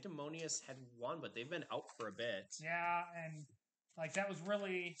 Sanctimonious had one, but they've been out for a bit. Yeah, and like that was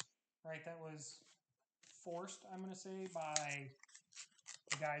really that was forced, I'm gonna say, by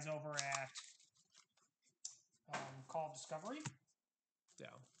the guys over at Call of Discovery. Yeah.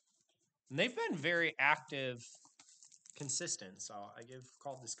 And they've been very active, consistent, so I give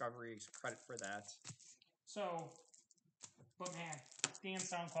Call of Discovery credit for that. So, but man, Dan's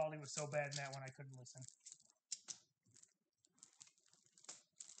sound quality was so bad in that one I couldn't listen.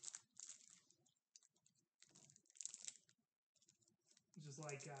 Just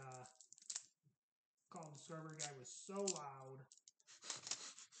like Call of Discovery guy was so loud,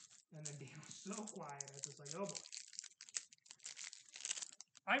 and then Dan was so quiet. I was just like, oh boy.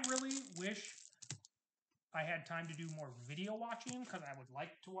 I really wish I had time to do more video watching because I would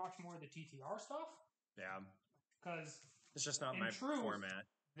like to watch more of the TTR stuff. Yeah. Because it's just not my format.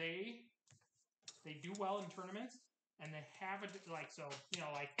 They do well in tournaments, and they have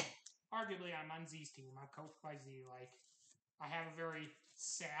arguably I'm on Z's team. I'm coached by Z. Like, I have a very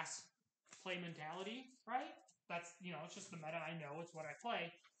sass play mentality, right? That's, it's just the meta I know. It's what I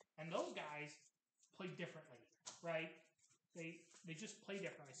play. And those guys play differently, right? They just play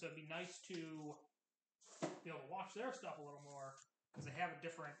differently. So it'd be nice to be able to watch their stuff a little more because they have a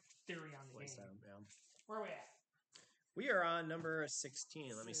different theory on the game. Yeah. Where are we at? We are on number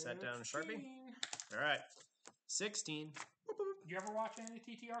 16. Let me set down Sharpie. All right. 16. Do you ever watch any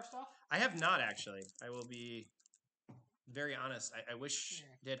TTR stuff? I have not, actually. I will be very honest. I wish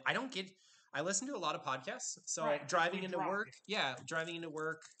I did. I listen to a lot of podcasts. So driving into work. Yeah, driving into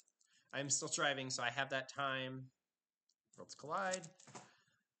work. I'm still driving, so I have that time. Worlds Collide.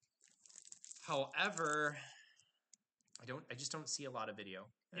 However, I just don't see a lot of video.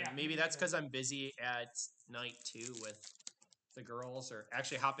 And maybe that's because I'm busy at night too with the girls, or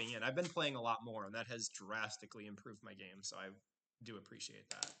actually hopping in. I've been playing a lot more, and that has drastically improved my game, so I do appreciate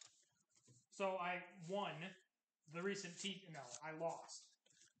that. So I won the recent I lost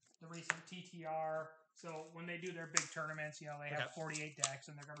the recent TTR. So when they do their big tournaments, they have 48 decks,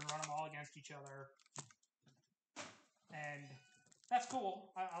 and they're going to run them all against each other. And that's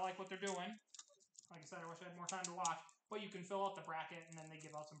cool. I like what they're doing. Like I said, I wish I had more time to watch. But you can fill out the bracket, and then they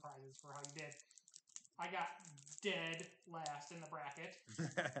give out some prizes for how you did. I got dead last in the bracket.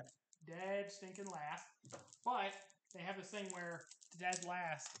 dead stinking last. But they have this thing where dead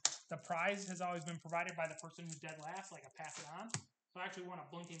last, the prize has always been provided by the person who's dead last, like I pass it on. So I actually won a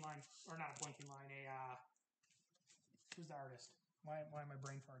blinking line, or not a blinking line, who's the artist? Why am I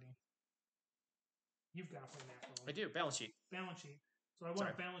brain farting? You've got to play math. I do. Balance sheet. Balance sheet. So I won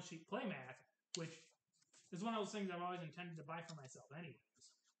a balance sheet play math, which is one of those things I've always intended to buy for myself anyways.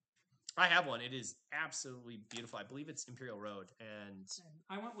 I have one. It is absolutely beautiful. I believe it's Imperial Road. And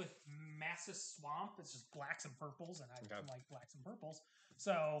I went with Massus Swamp. It's just blacks and purples, and I like blacks and purples.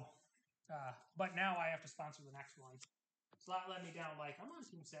 So, but now I have to sponsor the next one. So that let me down. Like, I'm on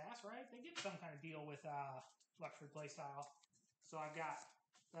Team SAS, right? They get some kind of deal with luxury playstyle. So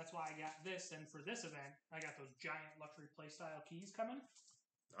that's why I got this. And for this event, I got those giant luxury playstyle keys coming.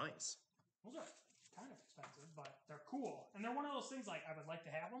 Nice. Those are kind of expensive, but they're cool. And they're one of those things like I would like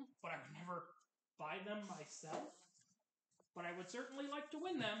to have them, but I would never buy them myself. But I would certainly like to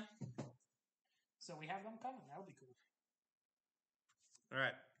win them. So we have them coming. That'll be cool. All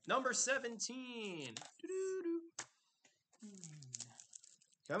right. Number 17.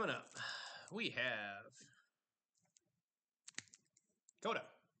 Coming up, we have Coda.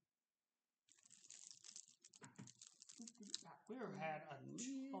 We've had a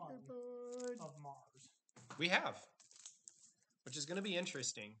ton of Mars. We have, which is going to be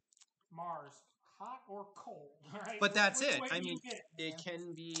interesting. Mars, hot or cold, right? But that's it. I do you mean, get it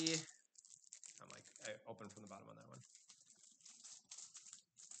can be. I opened from the bottom on that one.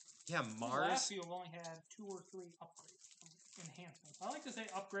 Yeah, Mars. Last year, we've only had 2 or 3 upgrades, enhancements. I like to say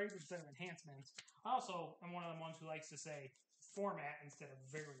upgrades instead of enhancements. I also am one of the ones who likes to say format instead of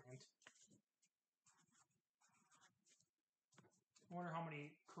variant. I wonder how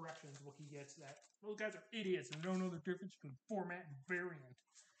many corrections WOOKIE gets that those guys are idiots and don't know the difference between format and variant.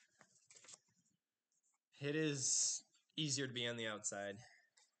 It is easier to be on the outside.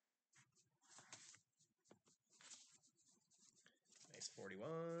 Nice 41.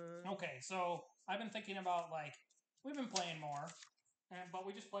 Okay, so I've been thinking about, like, we've been playing more, but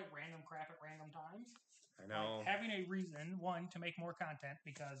we just play random crap at random times. I know. Like, having a reason, one, to make more content,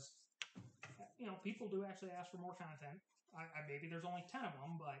 because, people do actually ask for more content. Maybe there's only 10 of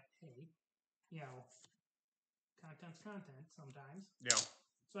them, but hey, content's content sometimes. Yeah.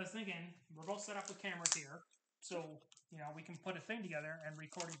 So I was thinking, we're both set up with cameras here, so, we can put a thing together and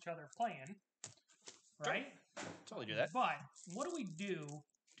record each other playing, right? Totally do that. But what do we do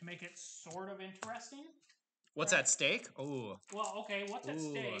to make it sort of interesting? What's at stake? Oh. Well, okay, what's at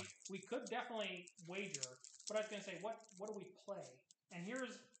stake? We could definitely wager, but I was going to say, what do we play? And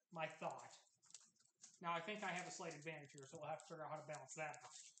here's my thought. Now, I think I have a slight advantage here, so we'll have to figure out how to balance that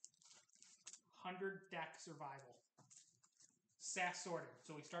out. 100 deck survival. SAS sorted.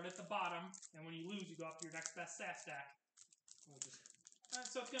 So we start at the bottom, and when you lose, you go up to your next best SAS deck.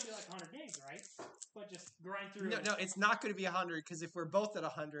 So it's going to be like 100 games, right? But just grind through. No, it's not going to be 100, because if we're both at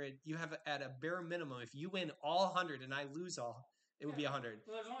 100, you have at a bare minimum, if you win all 100 and I lose all, it would be 100.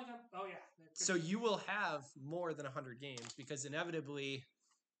 So there's only So you will have more than 100 games, because inevitably...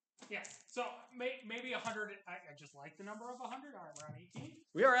 Yeah, so maybe 100. I just like the number of 100. All right, we're on 18.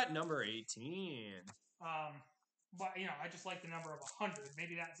 We are at number 18. But I just like the number of 100.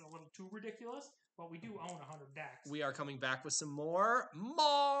 Maybe that's a little too ridiculous, but we do own 100 decks. We are coming back with some more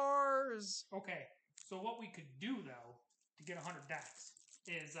Mars. Okay, so what we could do though to get 100 decks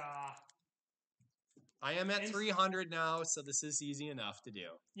is I am at 300 now, so this is easy enough to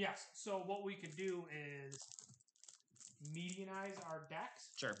do. Yes. So what we could do is medianize our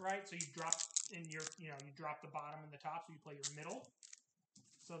decks. Sure. Right. So you drop in your, you drop the bottom and the top, so you play your middle.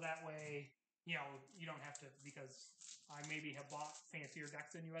 So that way, you don't have to, because I maybe have bought fancier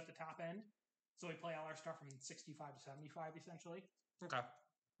decks than you at the top end. So we play all our stuff from 65 to 75 essentially. Okay.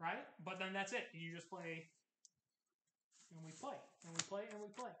 Right. But then that's it. You just play. And we play, and we play, and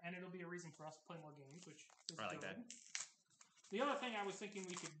we play. And it'll be a reason for us to play more games, which is I like good. that. The other thing I was thinking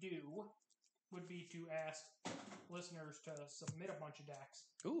we could do would be to ask listeners to submit a bunch of decks.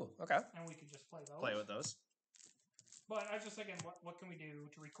 Ooh, okay. And we could just play those. Play with those. But I was just thinking, what can we do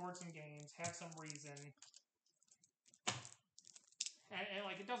to record some games, have some reason. And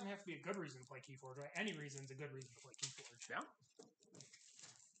like, it doesn't have to be a good reason to play Keyforge, right? Any reason's a good reason to play Keyforge. Yeah.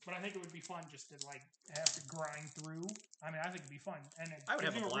 But I think it would be fun just to, like, have to grind through. I mean, I think it'd be fun. And it I would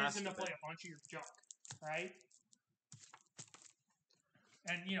gives have you a blast reason to with play a bunch of your junk, right?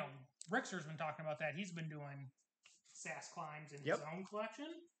 And, Rickster's been talking about that. He's been doing SAS climbs in his own collection.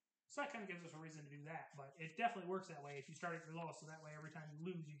 So that kind of gives us a reason to do that. But it definitely works that way if you start at your lowest, so that way every time you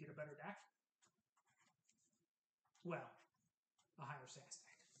lose, you get a better deck. Well, a higher SAS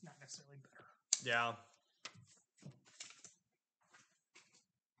deck. Not necessarily better. Yeah.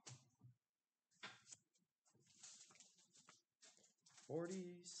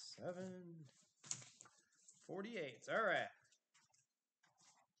 47, 48. All right.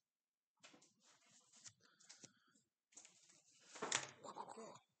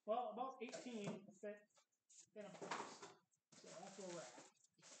 Well, about 18 fit in a box. So that's where we're at.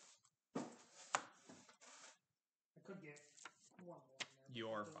 I could get one more in there.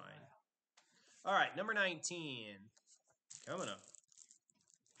 You're fine. All right, number 19. Coming up.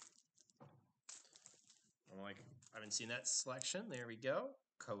 I'm like, I haven't seen that selection. There we go.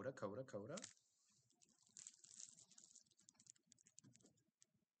 Coda.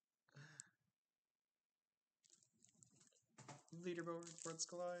 Leaderboard, boards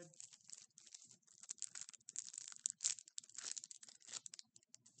collide.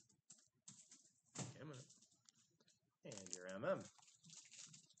 Coming up. And your MM.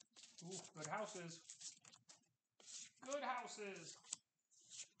 Ooh, good houses. Good houses.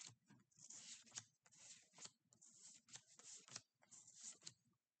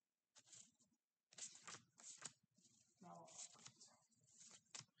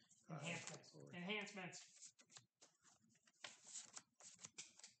 Enhancements.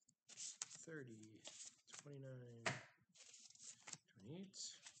 30, 29, 28,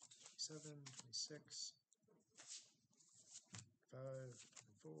 27, 26, 5,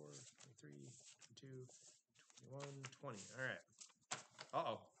 24, 23, 22, 21, 20. All right.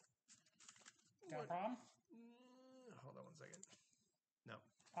 Uh-oh. Got a problem? Hold on one second. No.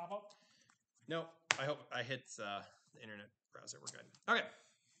 Pop up? No. I hope I hit the internet browser. We're good. Okay.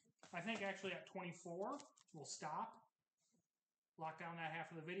 I think actually at 24, we'll stop. Lock down that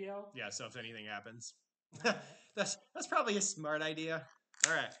half of the video. Yeah, so if anything happens. that's probably a smart idea.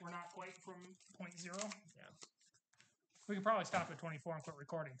 All right. We're not quite from point 0. Yeah. We could probably stop at 24 and quit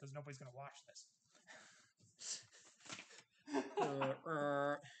recording because nobody's going to watch this.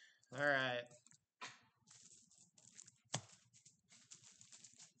 All right.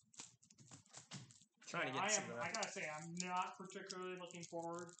 Trying to get some of that. I gotta say, I'm not particularly looking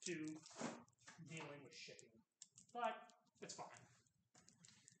forward to dealing with shipping, but it's fine.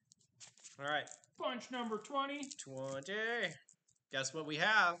 All right. Bunch number 20. 20. Guess what we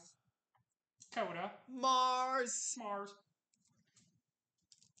have? Coda. Mars.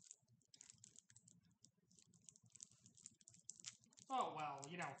 Oh, well,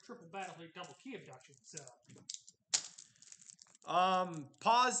 you know, triple battle here, double key abduction, so.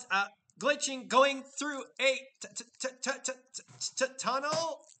 Pause. Glitching, going through a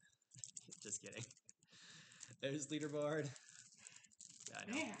tunnel. Just kidding. There's leaderboard. Yeah, I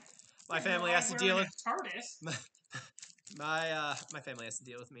know. Man, my family has to deal with TARDIS. my family has to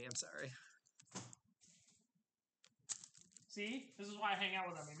deal with me. I'm sorry. See, this is why I hang out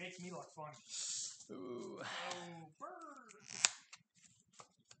with him. He makes me look funny. Ooh. Oh, bird.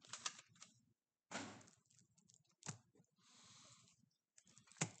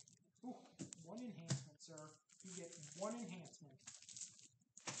 Ooh, 1 enhancement, sir. You get 1 enhancement.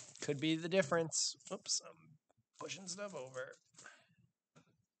 Could be the difference. Oops, I'm pushing stuff over.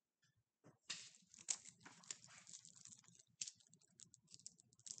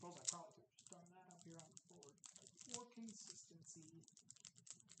 Suppose I probably could have just done that up here on the board for consistency.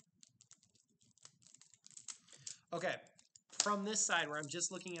 Okay, from this side where I'm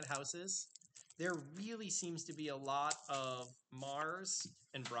just looking at houses, there really seems to be a lot of Mars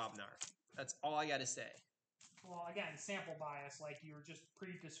and Brobnar. That's all I got to say. Well, again, sample bias, like you're just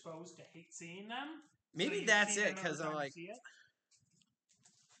predisposed to hate seeing them. Maybe so that's it, because I'm like...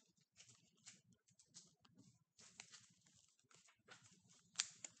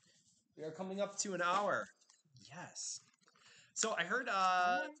 We are coming up to an hour. Yes. So I heard,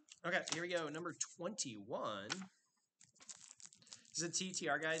 okay, here we go. Number 21. Is it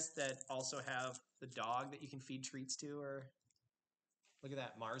TTR guys that also have the dog that you can feed treats to, or look at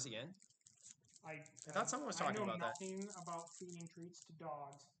that, Mars again? I thought someone was talking about that. I know nothing about feeding treats to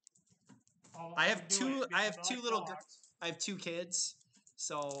dogs. I have two kids,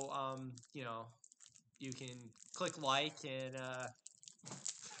 so you know, you can click like and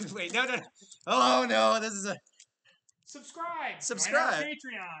wait, no. Oh no, this is a subscribe. Join our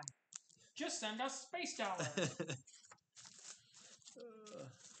Patreon. Just send us space dollars.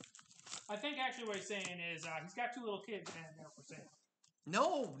 I think actually what he's saying is he's got 2 little kids and they're for sale.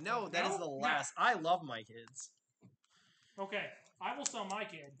 No, that is the last. No. I love my kids. Okay, I will sell my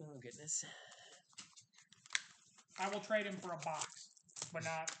kid. Oh goodness. I will trade him for a box, but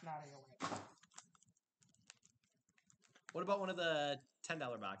not AOA. What about one of the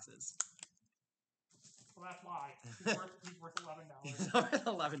 $10 boxes? Well, that's why. He's worth $11. He's worth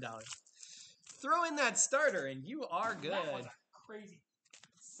 $11. Throw in that starter and you are good. That was a crazy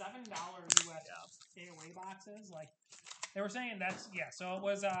 $7 US AOA boxes. Like, They were saying that's so it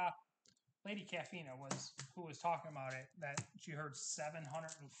was Lady Caffeina who was talking about it, that she heard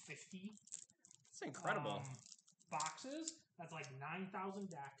 750. It's incredible. Boxes. That's like 9,000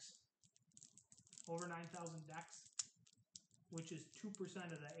 decks. Over 9,000 decks, which is 2%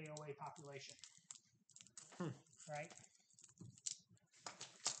 of the AOA population. Right?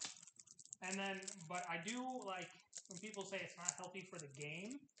 And then, but I do like when people say it's not healthy for the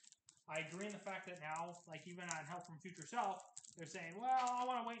game. I agree in the fact that now, like even on Help from Future Self, they're saying, well, I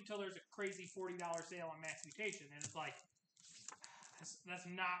want to wait until there's a crazy $40 sale on Max Mutation. And it's like, that's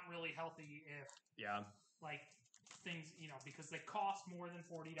not really healthy if, like, things, because they cost more than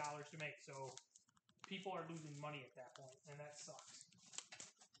 $40 to make. So people are losing money at that point, and that sucks.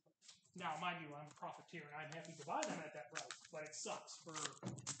 Now, mind you, I'm a profiteer, and I'm happy to buy them at that price, but it sucks for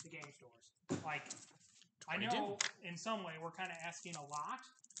the game stores. Like, I know in some way we're kind of asking a lot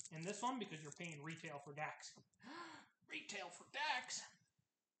in this one because you're paying retail for decks. Retail for decks?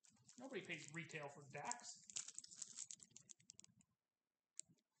 Nobody pays retail for decks.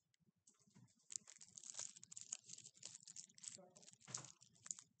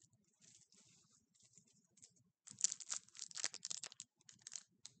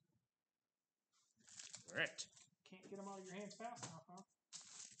 Right. Can't get them out of your hands fast enough, huh?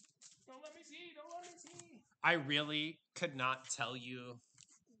 Don't let me see. Don't let me see. I really could not tell you.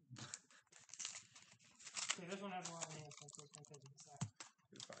 Okay, this one has a lot of hands, so it's going to take a sec.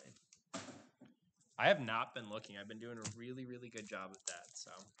 You're fine. I have not been looking. I've been doing a really, really good job at that,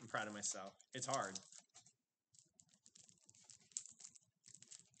 so I'm proud of myself. It's hard.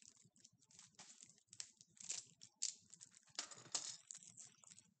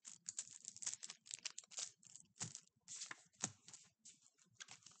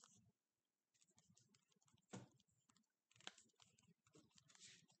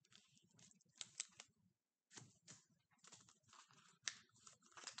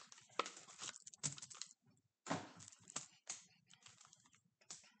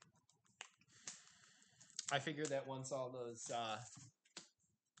 I figured that once all those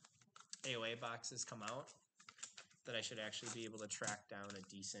AOA boxes come out, that I should actually be able to track down a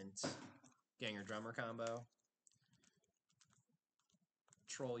decent Ganger Drummer combo.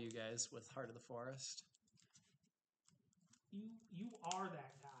 Troll you guys with Heart of the Forest. You are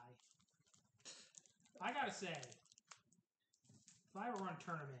that guy. I gotta say, if I ever run a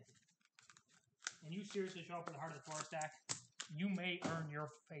tournament and you seriously show up with a Heart of the Forest deck, you may earn your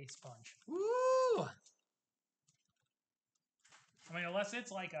face punch. Woo! I mean, unless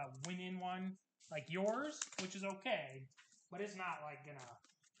it's like a win-in one, like yours, which is okay, but it's not like gonna.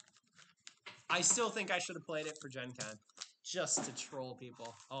 I still think I should have played it for Gen Con, just to troll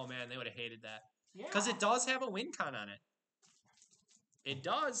people. Oh man, they would have hated that. Yeah. Because it does have a win con on it. It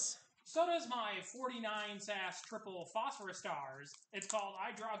does. So does my 49 SAS triple phosphorus stars. It's called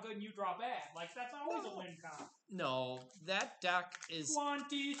I Draw Good and You Draw Bad. Like, that's always a win con. No, that deck is...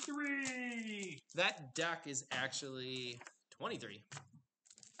 23! That deck is actually 23.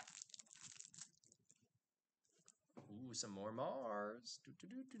 Ooh, some more Mars.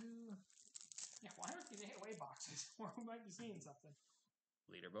 Do-do-do-do-do. Yeah, why aren't these AOA boxes? Where we might be seeing something.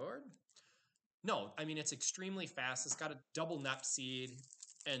 Leaderboard. No, I mean, it's extremely fast. It's got a double NEP seed.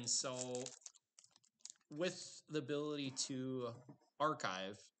 And so, with the ability to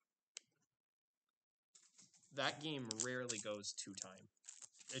archive, that game rarely goes 2-time.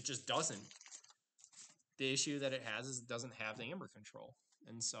 It just doesn't. The issue that it has is it doesn't have the Amber control.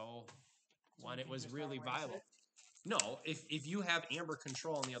 And so when it was really viable. No, if you have Amber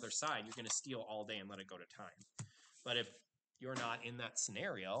control on the other side, you're going to steal all day and let it go to time. But if you're not in that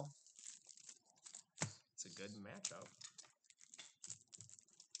scenario, it's a good matchup.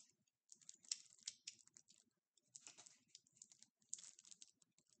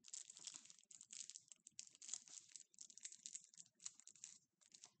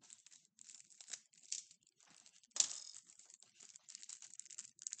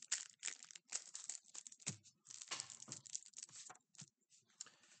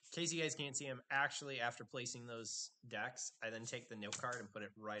 In case you guys can't see, I'm actually, after placing those decks, I then take the note card and put it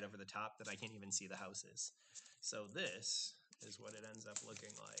right over the top that I can't even see the houses. So this is what it ends up looking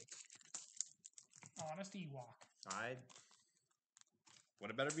like. Honest Ewok. What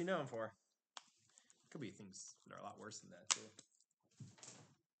it better be known for. Could be things that are a lot worse than that, too.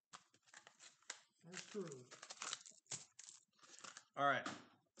 That's true. All right.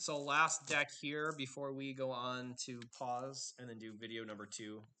 So last deck here before we go on to pause and then do video number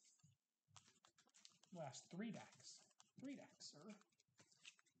 2. Last 3 decks. 3 decks, sir.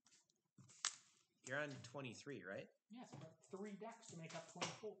 You're on 23, right? Yes, but 3 decks to make up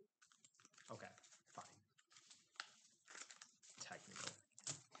 24. Okay, fine.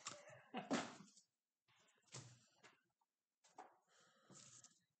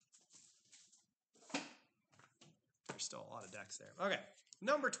 still a lot of decks there. Okay,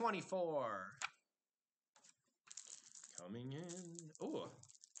 number 24. Coming in. Ooh,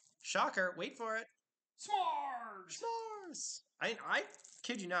 shocker! Wait for it. S'mores! S'mores. I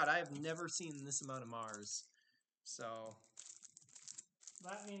kid you not. I have never seen this amount of Mars. So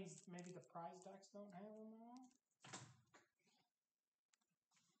That means maybe the prize decks don't have them all.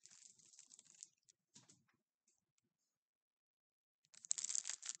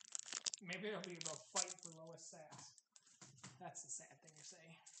 Maybe it'll be a fight for lowest sass. That's the sad thing to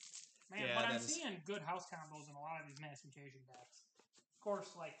say. Man, Yeah, but I'm that is- seeing good house combos in a lot of these Mass Mutation decks. Of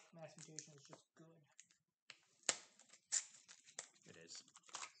course, like, Mass Mutation is just good. it is.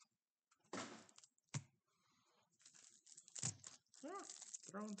 Ah,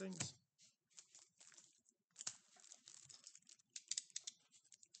 throwing things.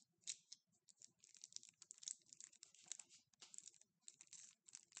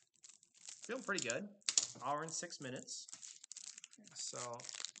 Feeling pretty good. Hour and 6 minutes. So,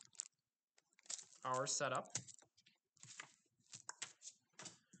 hour setup.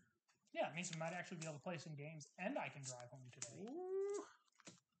 Yeah, it means we might actually be able to play some games, and I can drive home today. Ooh.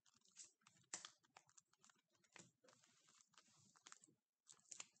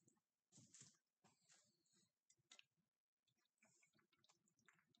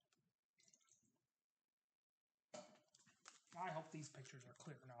 I hope these pictures are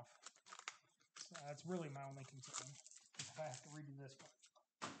clear enough. So that's really my only concern. If I have to redo this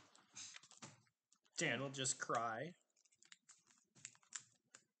one. Dan will just cry.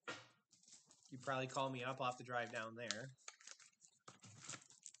 You probably call me up. I'll have to drive down there.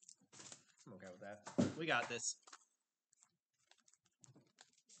 I'm okay with that. We got this.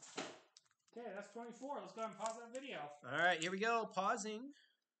 Okay, that's 24. Let's go ahead and pause that video. All right, here we go. Pausing.